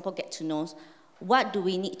IE Singapore get to know, what do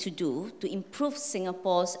we need to do to improve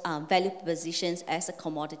Singapore's value positions as a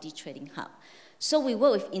commodity trading hub. So we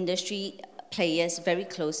work with industry players very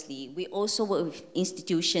closely. We also work with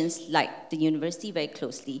institutions like the university very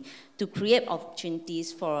closely to create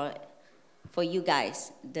opportunities for you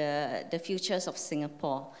guys, the futures of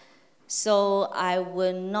Singapore. So I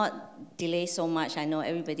will not delay so much. I know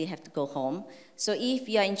everybody have to go home. So if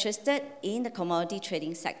you are interested in the commodity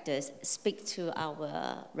trading sectors, speak to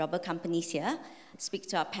our rubber companies here, speak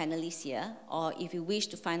to our panelists here, or if you wish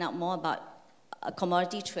to find out more about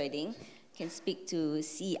commodity trading, you can speak to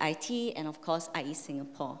CEIT and of course IE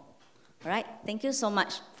Singapore. All right, thank you so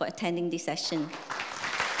much for attending this session.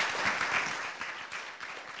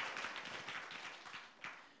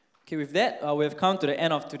 Okay, with that, we have come to the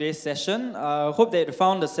end of today's session. I hope that you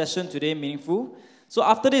found the session today meaningful. So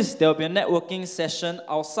after this, there will be a networking session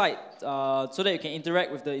outside so that you can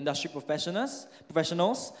interact with the industry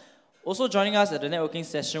professionals. Also joining us at the networking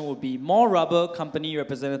session will be more rubber company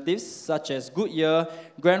representatives such as Goodyear,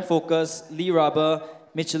 Grand Focus, Lee Rubber,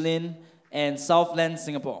 Michelin, and Southland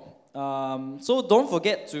Singapore. So don't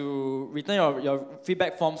forget to return your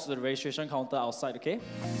feedback forms to the registration counter outside, okay?